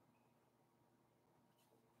wrong?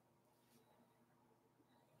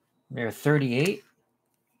 There are 38.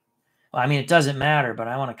 Well, I mean, it doesn't matter, but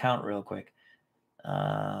I want to count real quick.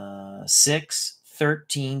 6,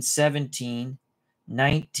 13, 17,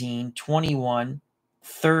 19, 21,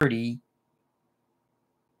 30,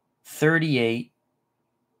 38.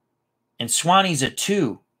 And Swanee's a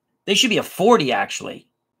 2. They should be a 40, actually.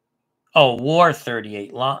 Oh, War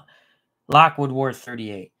 38. Lockwood War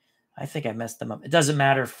 38. I think I messed them up. It doesn't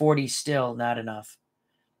matter. 40 still not enough.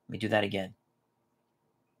 Let me do that again.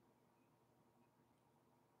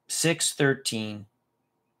 6, 13,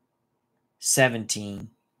 17,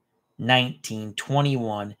 19,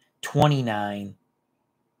 21, 29.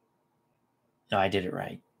 No, I did it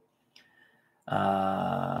right.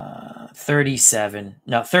 37.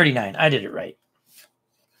 No, 39. I did it right.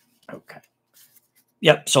 Okay.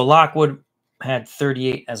 Yep. So Lockwood had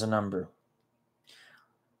 38 as a number.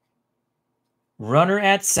 Runner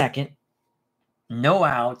at second. No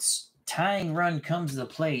outs. Tying run comes to the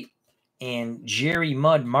plate. And Jerry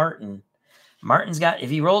Mud Martin. Martin's got, if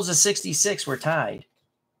he rolls a 66, we're tied.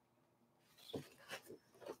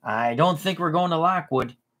 I don't think we're going to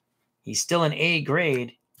Lockwood. He's still an A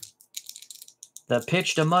grade. The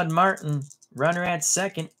pitch to Mud Martin. Runner at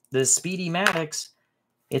second. The speedy Maddox.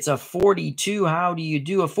 It's a 42. How do you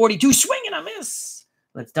do a 42? Swing and a miss.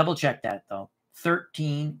 Let's double check that, though.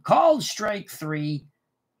 13. Called strike 3.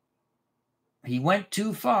 He went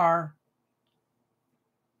too far.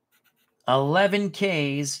 11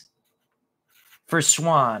 Ks for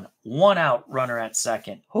Swan. 1 out, runner at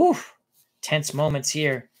second. Whew. Tense moments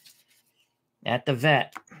here at the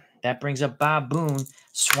vet. That brings up Bob Boone.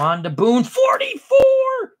 Swan to Boone. 44.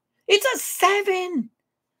 It's a 7.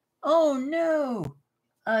 Oh, no.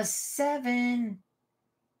 A 7.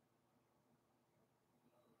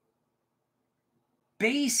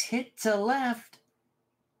 Base hit to left.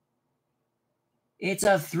 It's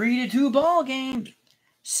a 3-2 ball game.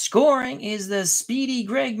 Scoring is the speedy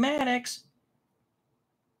Greg Maddox.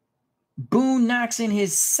 Boone knocks in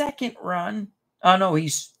his second run. Oh, no,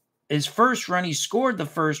 his first run. He scored the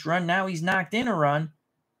first run. Now he's knocked in a run.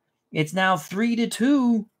 It's now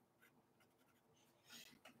 3-2.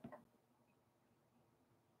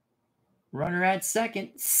 Runner at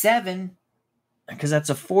second. 7. Because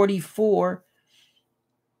that's a 44.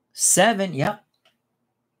 7, yep.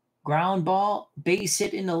 Ground ball. Base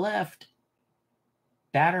hit in the left.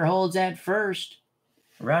 Batter holds at first.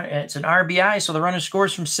 It's an RBI, so the runner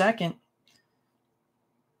scores from second.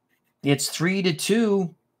 It's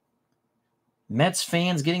 3-2. Mets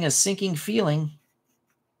fans getting a sinking feeling.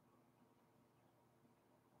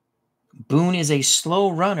 Boone is a slow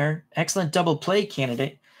runner, excellent double play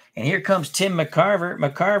candidate. And here comes Tim McCarver.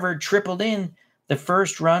 McCarver tripled in the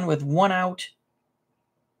first run with 1 out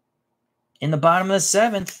in the bottom of the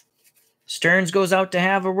 7th. Stearns goes out to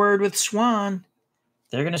have a word with Swan.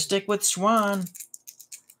 They're going to stick with Swan.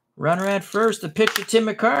 Runner at first. The pitch to Tim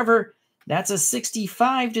McCarver. That's a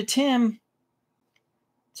 65 to Tim.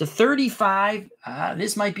 It's a 35.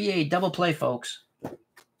 This might be a double play, folks.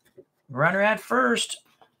 Runner at first.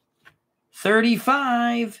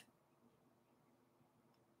 35.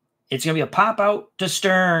 It's going to be a pop out to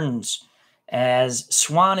Stearns as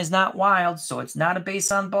Swan is not wild, so it's not a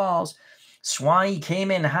base on balls. Swanee came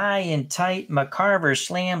in high and tight. McCarver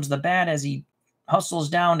slams the bat as he hustles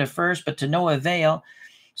down to first, but to no avail.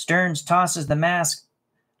 Stearns tosses the mask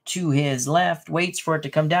to his left, waits for it to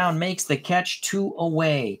come down, makes the catch, 2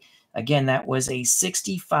 away. Again, that was a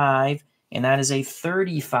 65, and that is a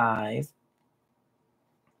 35.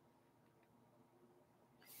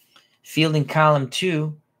 Fielding column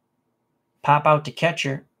 2, pop out to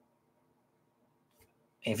catcher.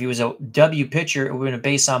 If he was a W pitcher, it would have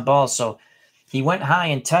been a base on ball. So he went high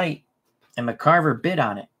and tight, and McCarver bid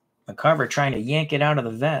on it. McCarver trying to yank it out of the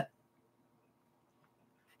vet.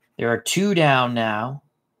 There are 2 down now.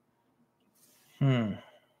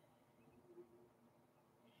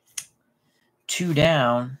 2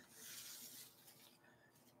 down.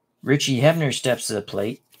 Richie Hebner steps to the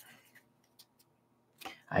plate.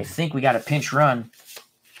 I think we got a pinch run.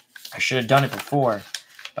 I should have done it before,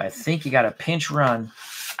 but I think you got a pinch run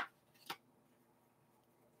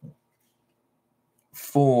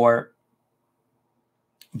for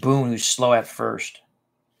Boone, who's slow at first.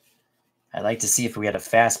 I'd like to see if we had a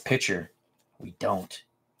fast pitcher. We don't.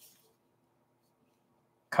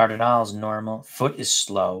 Cardinal's normal. Foot is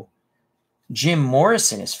slow. Jim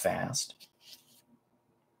Morrison is fast.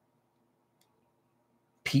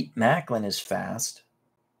 Pete Macklin is fast.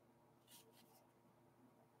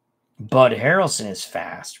 Bud Harrelson is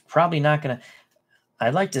fast. Probably not going to...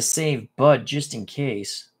 I'd like to save Bud just in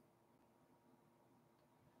case.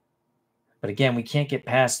 But again, we can't get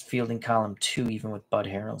past fielding column 2 even with Bud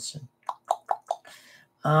Harrelson.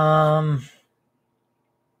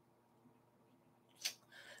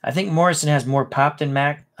 I think Morrison has more pop than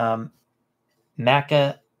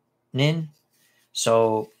Mackanin.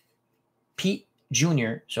 So Pete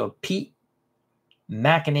Jr. So Pete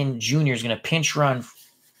Mackanin Jr. is going to pinch run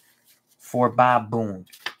for Bob Boone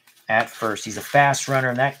at first. He's a fast runner,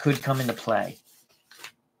 and that could come into play.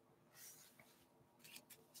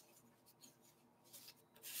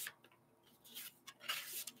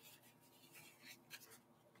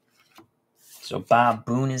 So Bob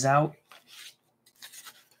Boone is out.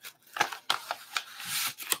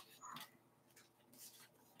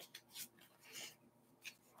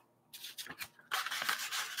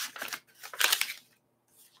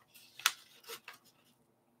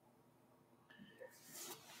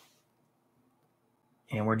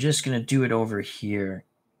 And we're just going to do it over here.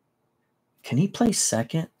 Can he play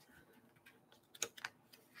second?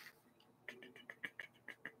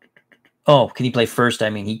 Oh, can he play first? I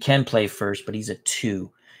mean, he can play first, but he's a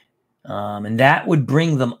 2. And that would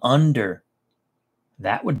bring them under.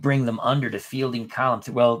 That would bring them under to fielding column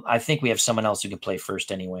 3. Well, I think we have someone else who can play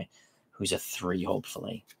first anyway, who's a 3,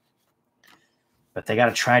 hopefully. But they got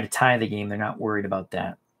to try to tie the game. They're not worried about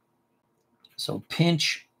that. So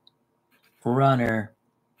pinch runner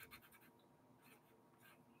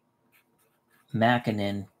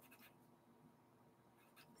Mackanin,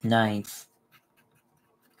 9th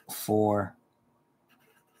for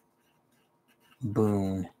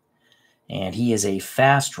Boone. And he is a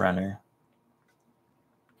fast runner.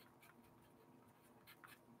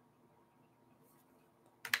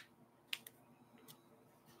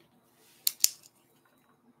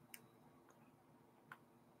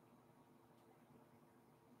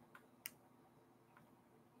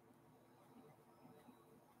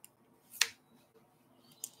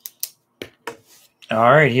 All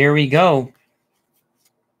right, here we go.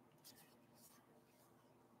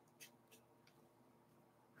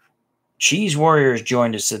 Cheese Warriors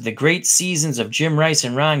joined us at the great seasons of Jim Rice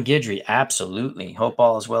and Ron Guidry. Absolutely. Hope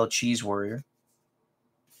all is well, Cheese Warrior.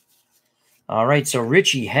 All right, so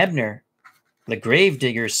Richie Hebner, the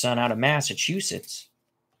Gravedigger's son out of Massachusetts.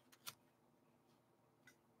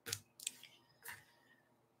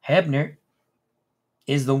 Hebner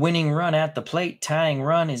is the winning run at the plate. Tying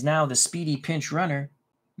run is now the speedy pinch runner,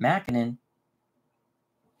 Mackanin,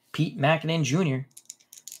 Pete Mackanin Jr.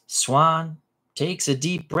 Swan takes a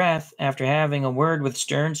deep breath after having a word with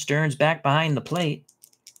Stearns. Stearns back behind the plate.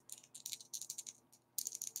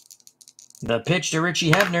 The pitch to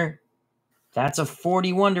Richie Hebner. That's a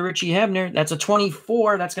 41 to Richie Hebner. That's a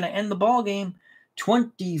 24. That's going to end the ball game.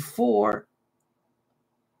 24.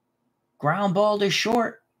 Ground ball to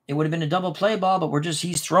short. It would have been a double play ball, but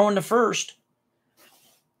he's throwing to first.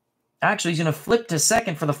 Actually, he's going to flip to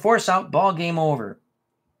second for the force out. Ball game over.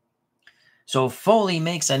 So Foley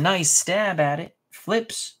makes a nice stab at it.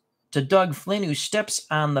 Flips to Doug Flynn, who steps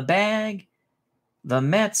on the bag. The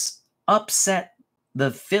Mets upset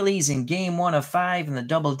the Phillies in Game 1 of 5 in the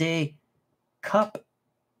Doubleday Cup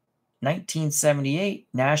 1978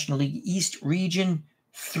 National League East Region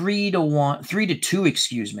 3-2,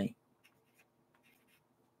 excuse me.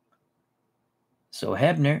 So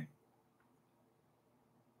Hebner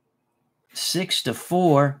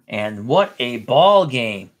 6-4, and what a ball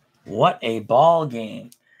game. What a ball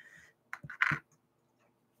game.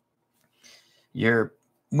 Your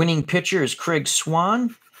winning pitcher is Craig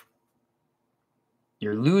Swan.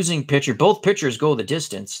 Your losing pitcher, both pitchers go the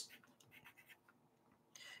distance,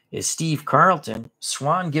 is Steve Carlton.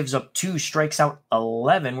 Swan gives up 2, strikes out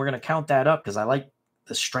 11. We're going to count that up because I like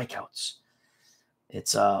the strikeouts.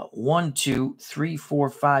 It's 1, 2, 3, 4,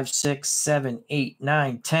 5, 6, 7, 8,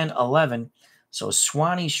 9, 10, 11. So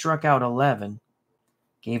Swanee struck out 11,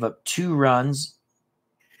 gave up 2 runs.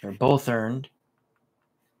 They're both earned.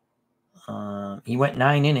 He went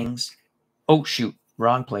 9 innings. Oh, shoot.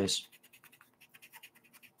 Wrong place.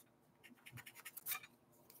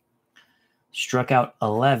 Struck out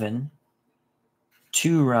 11,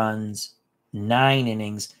 2 runs, 9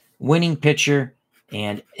 innings, winning pitcher,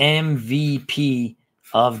 and MVP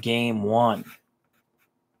of Game 1.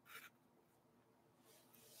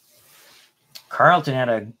 Carlton had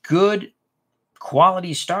a good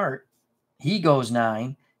quality start. He goes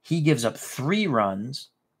 9. He gives up 3 runs.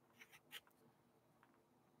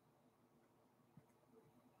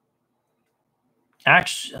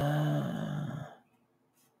 Actually,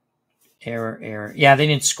 error. Yeah, they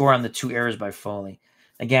didn't score on the 2 errors by Foley.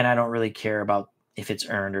 Again, I don't really care about if it's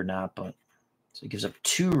earned or not, but so he gives up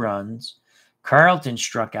 2 runs. Carlton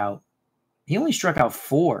struck out. He only struck out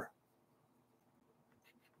 4.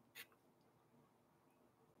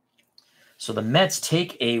 So the Mets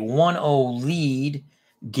take a 1-0 lead.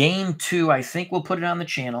 Game 2, I think we'll put it on the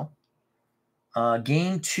channel.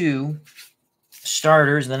 Game 2,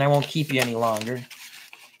 starters, and then I won't keep you any longer.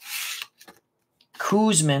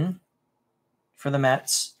 Kuzman for the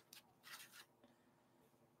Mets.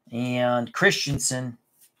 And Christensen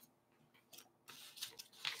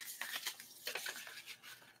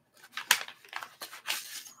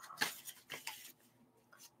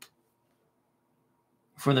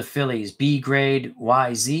for the Phillies. B grade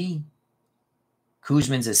YZ.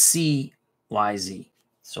 Kuzman's a C YZ.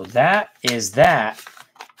 So that is that.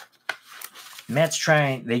 Mets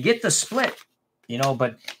trying, they get the split,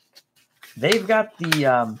 but they've got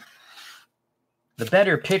the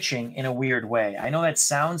better pitching in a weird way. I know that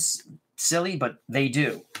sounds silly, but they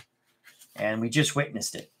do. And we just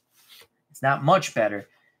witnessed it. It's not much better.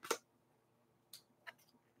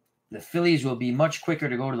 The Phillies will be much quicker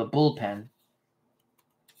to go to the bullpen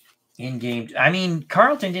in game. I mean,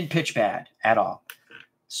 Carlton didn't pitch bad at all.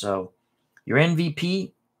 So your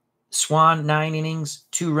MVP, Swan, 9 innings,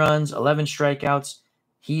 2 runs, 11 strikeouts.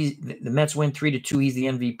 The Mets win 3-2. He's the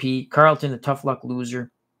MVP. Carlton, the tough luck loser.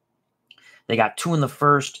 They got 2 in the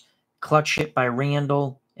first. Clutch hit by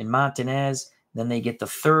Randall and Montanez. Then they get the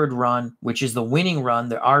 3rd run, which is the winning run,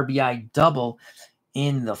 the RBI double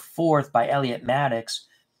in the 4th by Elliot Maddox.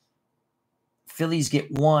 Phillies get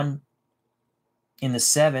 1 in the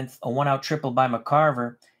 7th, a 1-out triple by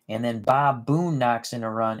McCarver, and then Bob Boone knocks in a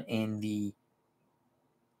run in the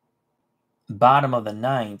bottom of the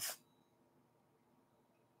 9th.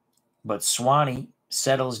 But Swanee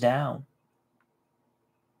settles down.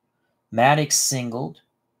 Maddox singled,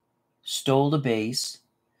 stole the base.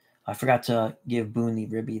 I forgot to give Boone the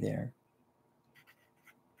ribby there.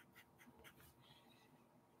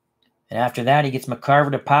 And after that, he gets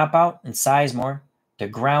McCarver to pop out and Sizemore to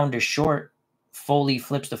ground to short. Foley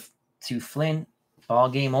flips to Flynn. Ball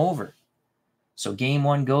game over. So game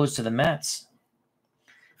 1 goes to the Mets.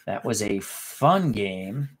 That was a fun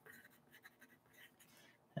game.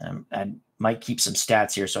 I might keep some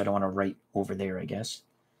stats here, so I don't want to write over there, I guess.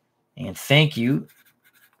 And thank you,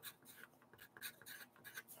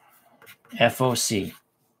 FOC.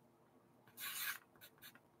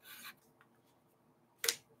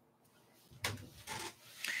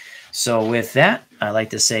 So with that, I'd like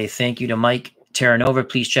to say thank you to Mike Terranova.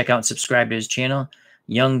 Please check out and subscribe to his channel.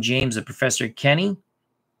 Young James, the Professor Kenny.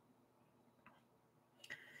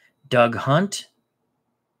 Doug Hunt.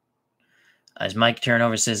 As Mike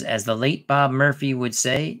Terranova says, as the late Bob Murphy would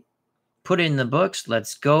say, put it in the books.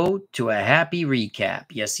 Let's go to a happy recap.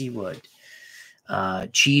 Yes, he would.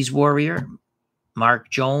 Cheese Warrior, Mark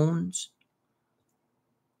Jones,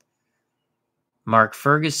 Mark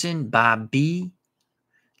Ferguson, Bob B.,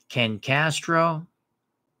 Ken Castro,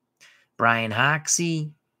 Brian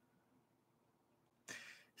Hoxie,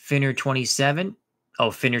 Finner27. Oh,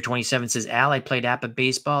 Finner27 says, Al, I played APBA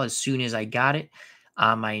baseball as soon as I got it.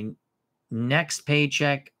 On my next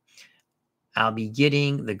paycheck, I'll be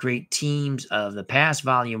getting the great teams of the past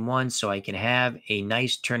Volume 1 so I can have a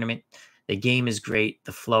nice tournament. The game is great.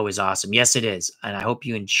 The flow is awesome. Yes, it is. And I hope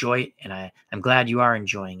you enjoy it. And I'm glad you are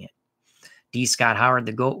enjoying it. D. Scott Howard,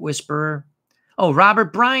 the Goat Whisperer. Oh,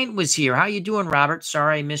 Robert Bryant was here. How you doing, Robert?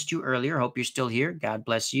 Sorry I missed you earlier. Hope you're still here. God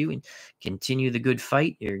bless you and continue the good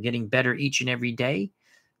fight. You're getting better each and every day.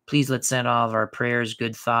 Please let's send all of our prayers,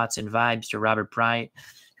 good thoughts, and vibes to Robert Bryant,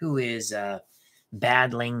 who is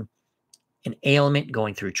battling an ailment,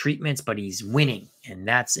 going through treatments, but he's winning, and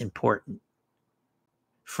that's important.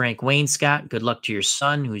 Frank Wayne Scott, good luck to your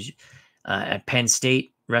son, who's at Penn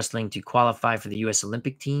State wrestling to qualify for the U.S.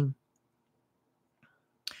 Olympic team.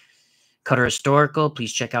 Cutter Historical,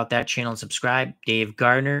 please check out that channel and subscribe. Dave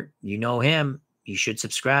Gardner, you know him. You should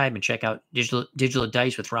subscribe and check out Digital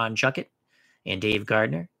Dice with Ron Chuckett and Dave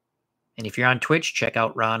Gardner. And if you're on Twitch, check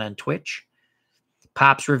out Ron on Twitch.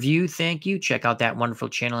 Pops Review, thank you. Check out that wonderful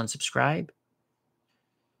channel and subscribe.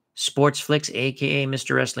 Sportsflix, a.k.a.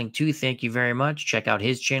 Mr. Wrestling 2, thank you very much. Check out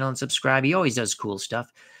his channel and subscribe. He always does cool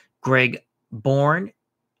stuff. Greg Bourne,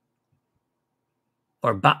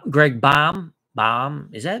 or Greg Baum. Baum,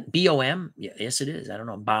 is that B-O-M? Yeah, yes, it is. I don't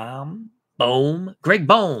know. Boom. Greg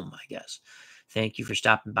Bohm, I guess. Thank you for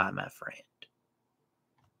stopping by, my friend.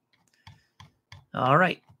 All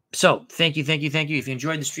right. So, thank you. If you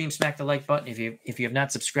enjoyed the stream, smack the like button. If you have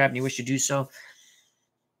not subscribed and you wish to do so,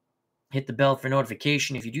 hit the bell for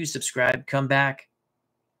notification. If you do subscribe, come back.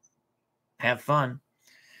 Have fun.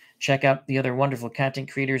 Check out the other wonderful content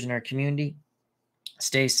creators in our community.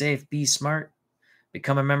 Stay safe. Be smart.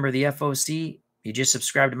 Become a member of the FOC. You just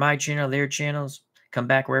subscribe to my channel, their channels. Come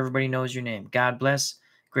back where everybody knows your name. God bless.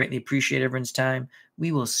 Greatly appreciate everyone's time.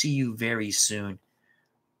 We will see you very soon.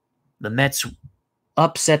 The Mets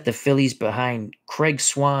upset the Phillies behind Craig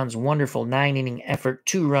Swan's wonderful 9-inning effort,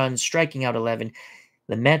 2 runs, striking out 11.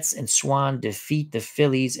 The Mets and Swan defeat the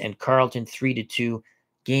Phillies and Carlton 3-2.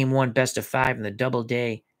 Game 1, best of 5 in the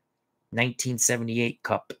Doubleday 1978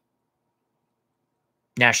 Cup.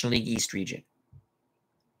 National League East region.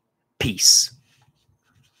 Peace.